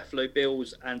does the Buffalo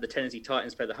Bills and the Tennessee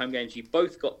Titans play the home games? You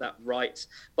both got that right.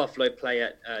 Buffalo play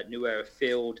at New Era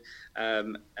Field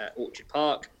at Orchard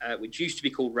Park, which used to be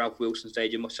called Ralph Wilson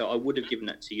Stadium, so I would have given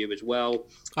that to you as well.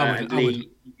 I would.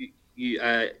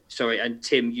 And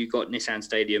Tim, you got Nissan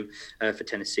Stadium for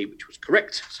Tennessee, which was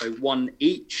correct. So 1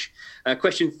 each.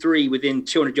 Question 3, within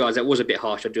 200 yards. That was a bit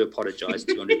harsh. I do apologise.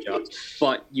 200 yards,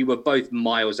 but you were both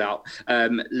miles out.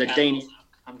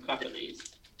 I'm crap at these.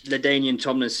 LaDainian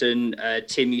Tomlinson.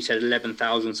 Tim, you said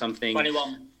 11,000 something.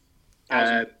 21.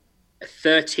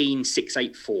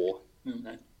 13,684.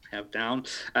 Okay. Have down.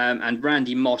 And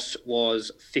Randy Moss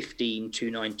was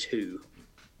 15,292.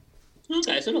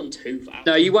 Okay, so not too far.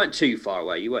 No, you weren't too far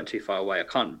away. I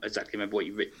can't exactly remember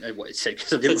what it said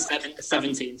because I didn't.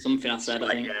 17 something I said, I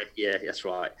think. Yeah, that's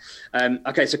right.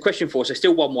 Okay, so question 4. So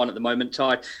still 1-1 at the moment,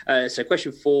 tied. So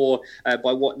question 4,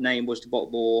 by what name was the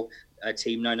Baltimore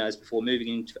team known as before moving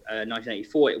into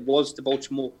 1984? It was the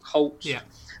Baltimore Colts. Yeah.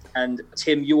 And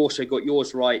Tim, you also got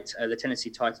yours right. The Tennessee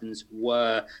Titans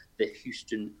were the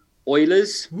Houston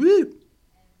Oilers. Woo!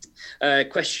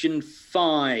 Question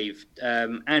 5.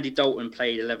 Andy Dalton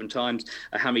played 11 times.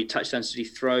 How many touchdowns did he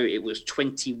throw? It was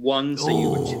 21. So you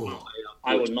were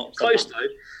I would not. Close though.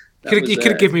 You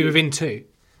could have given me within 2.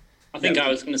 I think I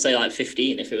was going to say like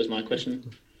 15 if it was my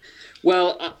question.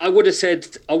 Well, I would have said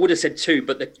 2,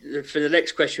 but for the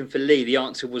next question for Lee, the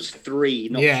answer was 3,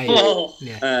 not 4.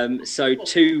 Yeah. So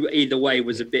 2 either way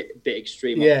was a bit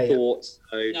extreme. I thought.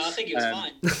 So, no, I think it was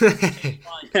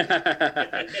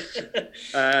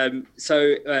fine.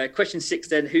 So question 6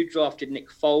 then, who drafted Nick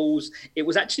Foles? It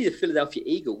was actually the Philadelphia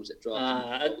Eagles that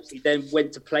drafted Nick Foles. He then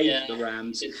went to play for the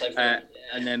Rams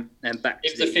and then back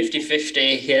to the... It's a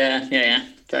 50-50, yeah.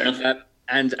 Fair enough.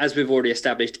 And as we've already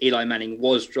established, Eli Manning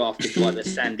was drafted by the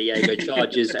San Diego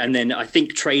Chargers, and then I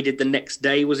think traded the next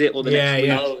day, was it, or the next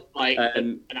week? No, like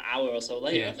an hour or so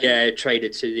later. Yeah,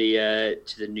 traded to the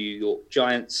New York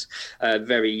Giants.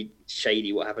 Very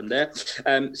shady what happened there.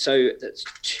 So that's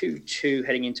 2-2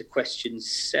 heading into question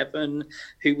 7.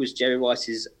 Who was Jerry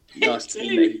Rice's last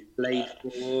team that he played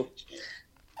for?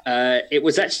 It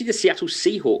was actually the Seattle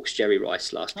Seahawks Jerry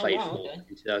Rice last played for in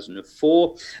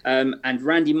 2004. And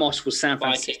Randy Moss was San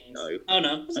Francisco. Vikings. Oh,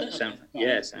 no.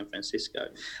 San Francisco.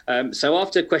 So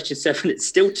after question 7, it's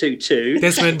still 2-2.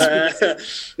 Desmond.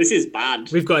 This is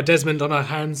bad. We've got a Desmond on our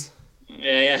hands.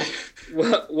 Yeah.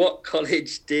 What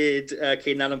college did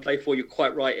Keenan Allen play for? You're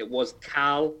quite right. It was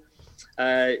Cal.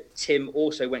 Tim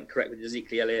also went correct with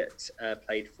Ezekiel Elliott,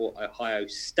 played for Ohio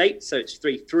State. So it's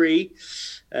 3-3.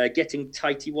 Getting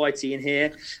tighty-whitey in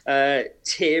here.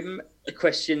 Tim,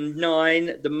 question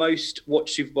 9. The most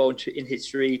watched Super Bowl in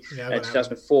history,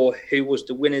 2004. Who was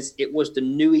the winners? It was the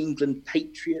New England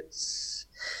Patriots.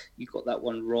 You got that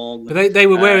one wrong. But they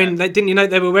were wearing... didn't you know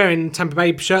they were wearing Tampa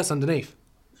Bay shirts underneath?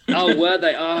 Oh, were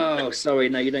they? Oh, sorry.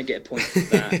 No, you don't get a point for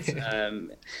that.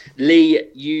 Lee,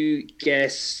 you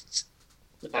guessed...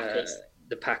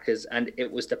 The Packers, and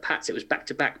it was the Pats. It was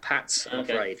back-to-back Pats, I'm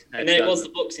afraid. And then it was the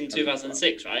Bucs in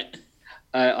 2006, right?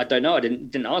 I don't know. I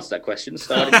didn't answer that question,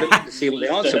 so I didn't look to see what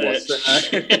the answer was.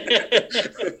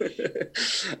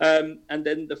 And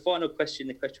then the final question,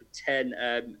 the question 10,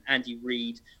 Andy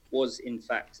Reid was in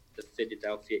fact the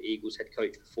Philadelphia Eagles head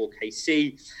coach before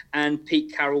KC, and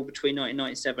Pete Carroll between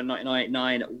 1997 and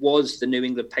 1999 was the New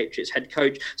England Patriots head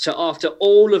coach. So after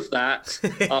all of that,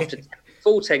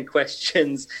 full 10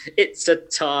 questions. It's a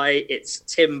tie. It's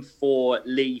Tim 4,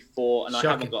 Lee 4, and Shocking.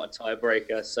 I haven't got a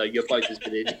tiebreaker, so you're both as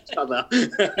good as each other.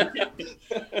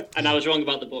 And I was wrong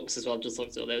about the books as well. Just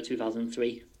looked at they were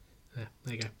 2003. Yeah,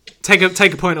 there you go.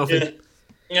 Take a point off him.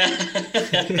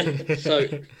 So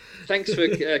thanks for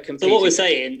competing. So what we're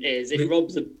saying is, if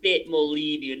Rob's a bit more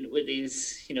lenient with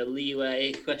his,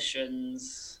 leeway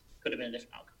questions, could have been a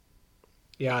different outcome.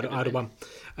 Yeah, I'd have won.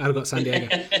 I'd have got San Diego.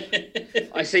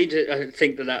 I think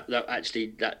that actually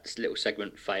that little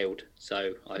segment failed.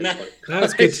 So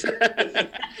That's good.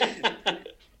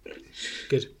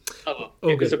 Good. Oh,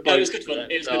 All good. It was good fun.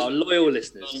 It was good Our fun. loyal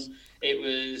listeners.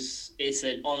 It's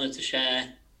an honour to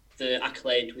share the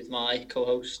accolade with my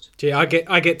co-host. Gee, I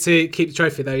get to keep the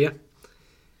trophy though, yeah?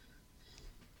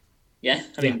 Yeah,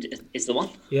 I mean, it's the one.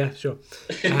 Yeah, sure.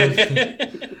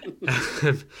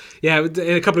 Yeah,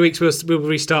 in a couple of weeks we'll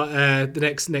restart the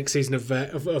next season of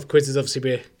quizzes. Obviously,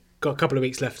 we've got a couple of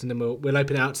weeks left, and then we'll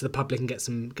open it out to the public and get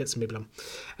some people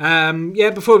on.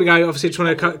 Yeah, before we go, obviously, just want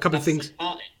a couple of things.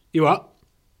 You what?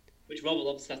 Which Rob will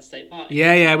obviously have to take part in.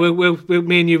 Yeah. We'll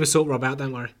me and you will sort Rob out.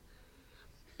 Don't worry.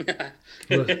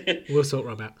 We'll sort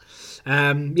Rob out.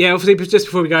 Yeah, obviously, just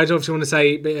before we go, I obviously want to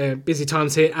say busy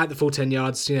times here at the Full 10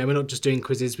 Yards. We're not just doing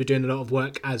quizzes, we're doing a lot of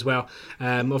work as well.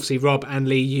 Obviously, Rob and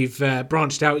Lee, you've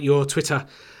branched out your Twitter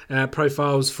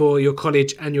profiles for your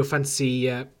college and your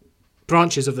fantasy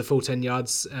branches of the Full 10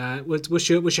 Yards. What's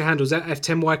your handles? Is that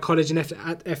F10Y College and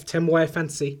F10Y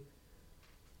Fantasy?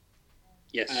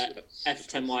 Yes.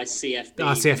 F10Y CFB.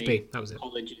 CFB, that was it.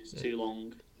 College is too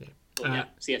long. Yeah.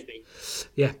 CFB.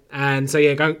 Yeah, and so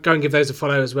go and give those a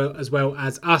follow as well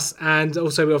as us. And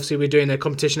also, we're doing a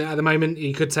competition at the moment.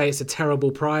 You could say it's a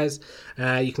terrible prize.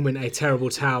 You can win a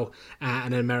terrible towel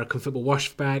and an American football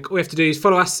wash bag. All you have to do is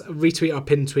follow us, retweet our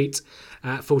pinned tweet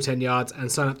at Full 10 Yards,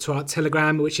 and sign up to our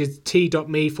Telegram, which is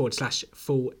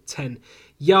t.me/Full10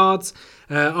 Yards.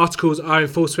 Articles are in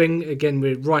full swing. Again,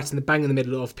 we're right in the bang in the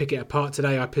middle of Pick It Apart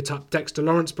today. I put up Dexter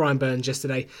Lawrence, Brian Burns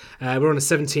yesterday. We're on a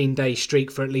 17-day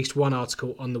streak for at least one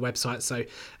article on the website, so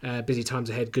busy times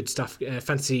ahead. Good stuff,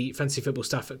 fancy football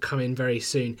stuff coming very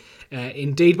soon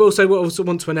indeed. But also, we also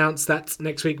want to announce that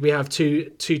next week we have two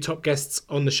top guests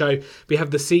on the show. We have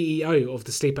the CEO of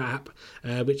the Sleeper app,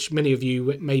 which many of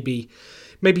you may be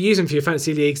using for your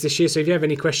fantasy leagues this year. So if you have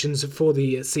any questions for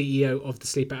the CEO of the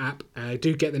Sleeper app,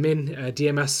 do get them in,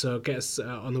 DM us or get us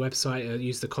on the website,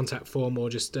 use the contact form, or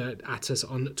just at us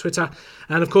on Twitter.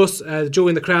 And of course, the jewel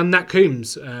in the crown, Nat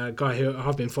Coombs, a guy who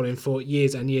I've been following for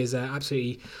years and years.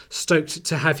 Absolutely stoked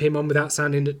to have him on without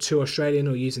sounding too Australian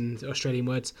or using Australian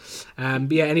words.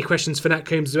 But yeah, any questions for Nat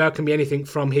Coombs as well? Can be anything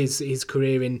from his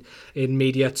career in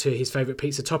media to his favourite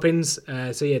pizza toppings.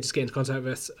 So yeah, just get into contact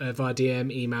with us via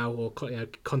DM, email, or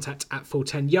contact at Full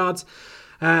 10 Yards.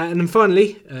 And then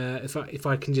finally, if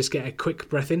I can just get a quick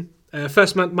breath in,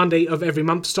 first Monday of every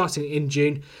month starting in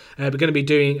June, we're going to be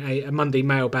doing a Monday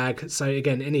mailbag. So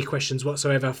again, any questions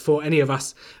whatsoever for any of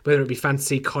us, whether it be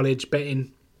fantasy, college,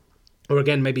 betting, or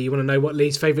again, maybe you want to know what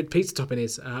Lee's favourite pizza topping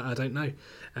is. I don't know.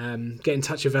 Get in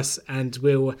touch with us, and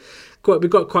we've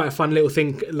got quite a fun little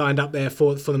thing lined up there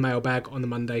for the mailbag on the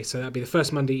Monday. So that'll be the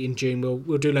first Monday in June.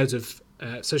 We'll do loads of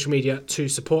social media to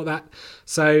support that.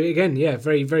 So again, yeah,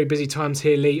 very, very busy times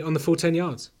here, Lee, on the Full 10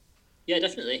 Yards. Yeah,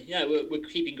 definitely. Yeah, we're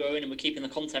keeping growing and we're keeping the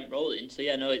content rolling. So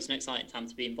yeah, no, it's an exciting time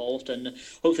to be involved, and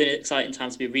hopefully an exciting time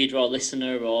to be a reader or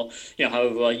listener, or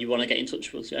however you want to get in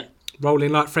touch with us. Yeah,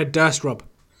 rolling like Fred Durst, Rob.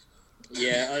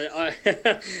 Yeah, I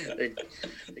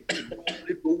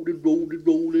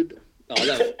rolling. Oh,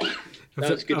 that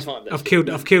was a good time. I've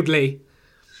killed Lee.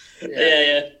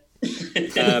 Yeah.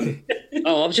 I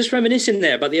was just reminiscing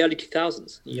there about the early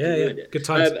 2000s. Yeah. Good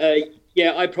times.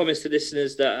 Yeah, I promised the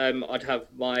listeners that I'd have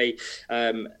my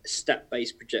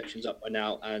stat-based projections up by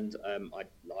now, and I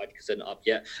lied because they're not up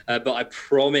yet. But I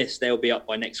promise they'll be up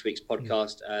by next week's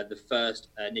podcast. The first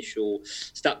initial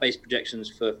stat-based projections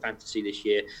for fantasy this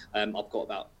year. I've got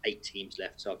about 8 teams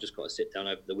left, so I've just got to sit down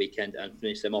over the weekend and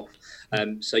finish them off.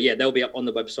 So yeah, they'll be up on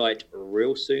the website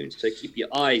real soon. So keep your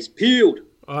eyes peeled.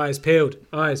 Eyes peeled.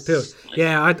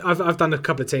 Yeah, I've done a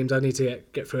couple of teams. I need to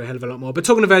get through a hell of a lot more. But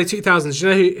talking of early 2000s, do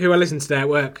you know who I listened to today at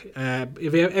work? Have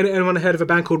anyone heard of a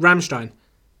band called Rammstein?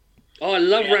 Oh, I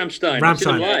love Rammstein.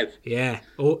 Rammstein, live. Yeah.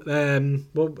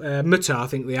 Mutter, I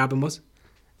think the album was.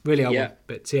 Really old one.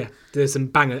 But yeah, there's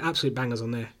some absolute bangers on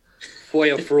there.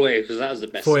 Feuer Frei, because that was the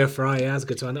best. Feuer Frei, yeah, that's a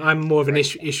good one. I'm more of an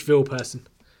Ishville person.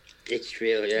 It's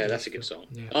real, yeah, that's a good song.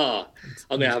 Yeah. I'm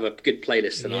going to have a good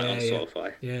playlist tonight on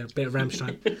Spotify. Yeah, a bit of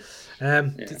Rammstein.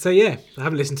 So yeah, I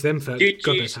haven't listened to them for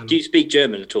God knows how long. Do you speak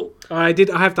German at all? I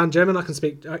have done German. I can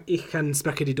speak. Ich kann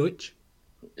spreche die Deutsch.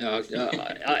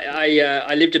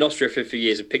 I lived in Austria for a few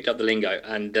years and picked up the lingo,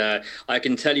 and I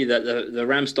can tell you that the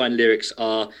Rammstein lyrics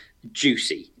are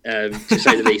juicy, to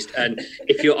say the least. And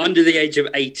if you're under the age of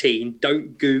 18,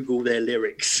 don't Google their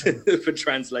lyrics for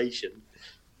translation.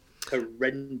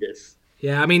 Horrendous.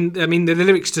 Yeah, I mean, the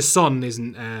lyrics to "Son"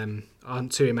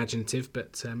 aren't too imaginative,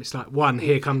 but it's like 1,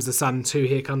 here comes the sun, 2,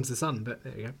 here comes the sun. But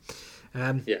there we go.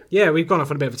 Yeah, we've gone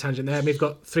off on a bit of a tangent there. We've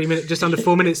got 3 minutes, just under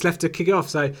 4 minutes left to kick it off.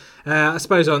 So I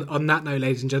suppose on that note,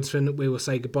 ladies and gentlemen, we will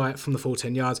say goodbye from the full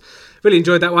 10 yards. Really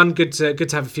enjoyed that one. Good to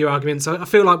have a few arguments. I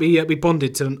feel like we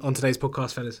bonded on today's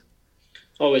podcast, fellas.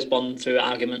 Always bond through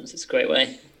arguments. It's a great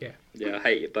way. Yeah, I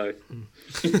hate you both.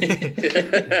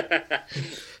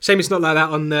 Shame it's not like that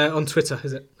on Twitter,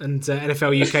 is it? And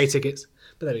NFL UK tickets.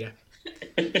 But there we go.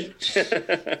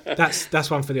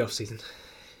 That's one for the off season.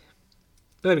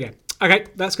 But there we go. Okay,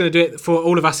 that's going to do it for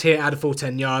all of us here at the Full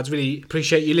 10 Yards. Really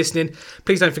appreciate you listening.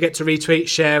 Please don't forget to retweet,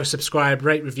 share, subscribe,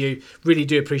 rate, review. Really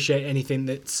do appreciate anything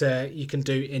that you can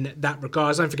do in that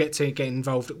regard. Don't forget to get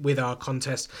involved with our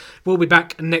contest. We'll be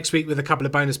back next week with a couple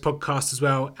of bonus podcasts as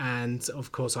well, and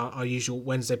of course our usual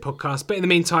Wednesday podcast. But in the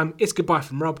meantime, it's goodbye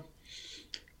from Rob.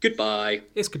 Goodbye.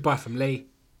 It's goodbye from Lee.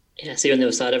 Yeah, see you on the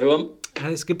other side, everyone.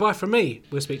 And it's goodbye from me.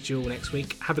 We'll speak to you all next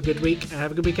week. Have a good week and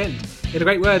have a good weekend. In the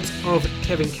great words of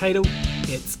Kevin Cadle,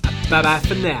 it's a bye-bye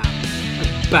for now.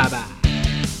 A bye-bye.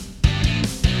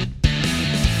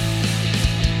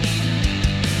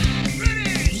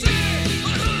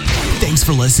 Thanks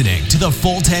for listening to the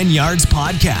Full 10 Yards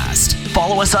podcast.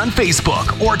 Follow us on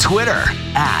Facebook or Twitter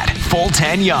at Full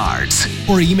 10 Yards.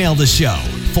 Or email the show,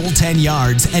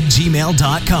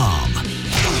 full10yards@gmail.com.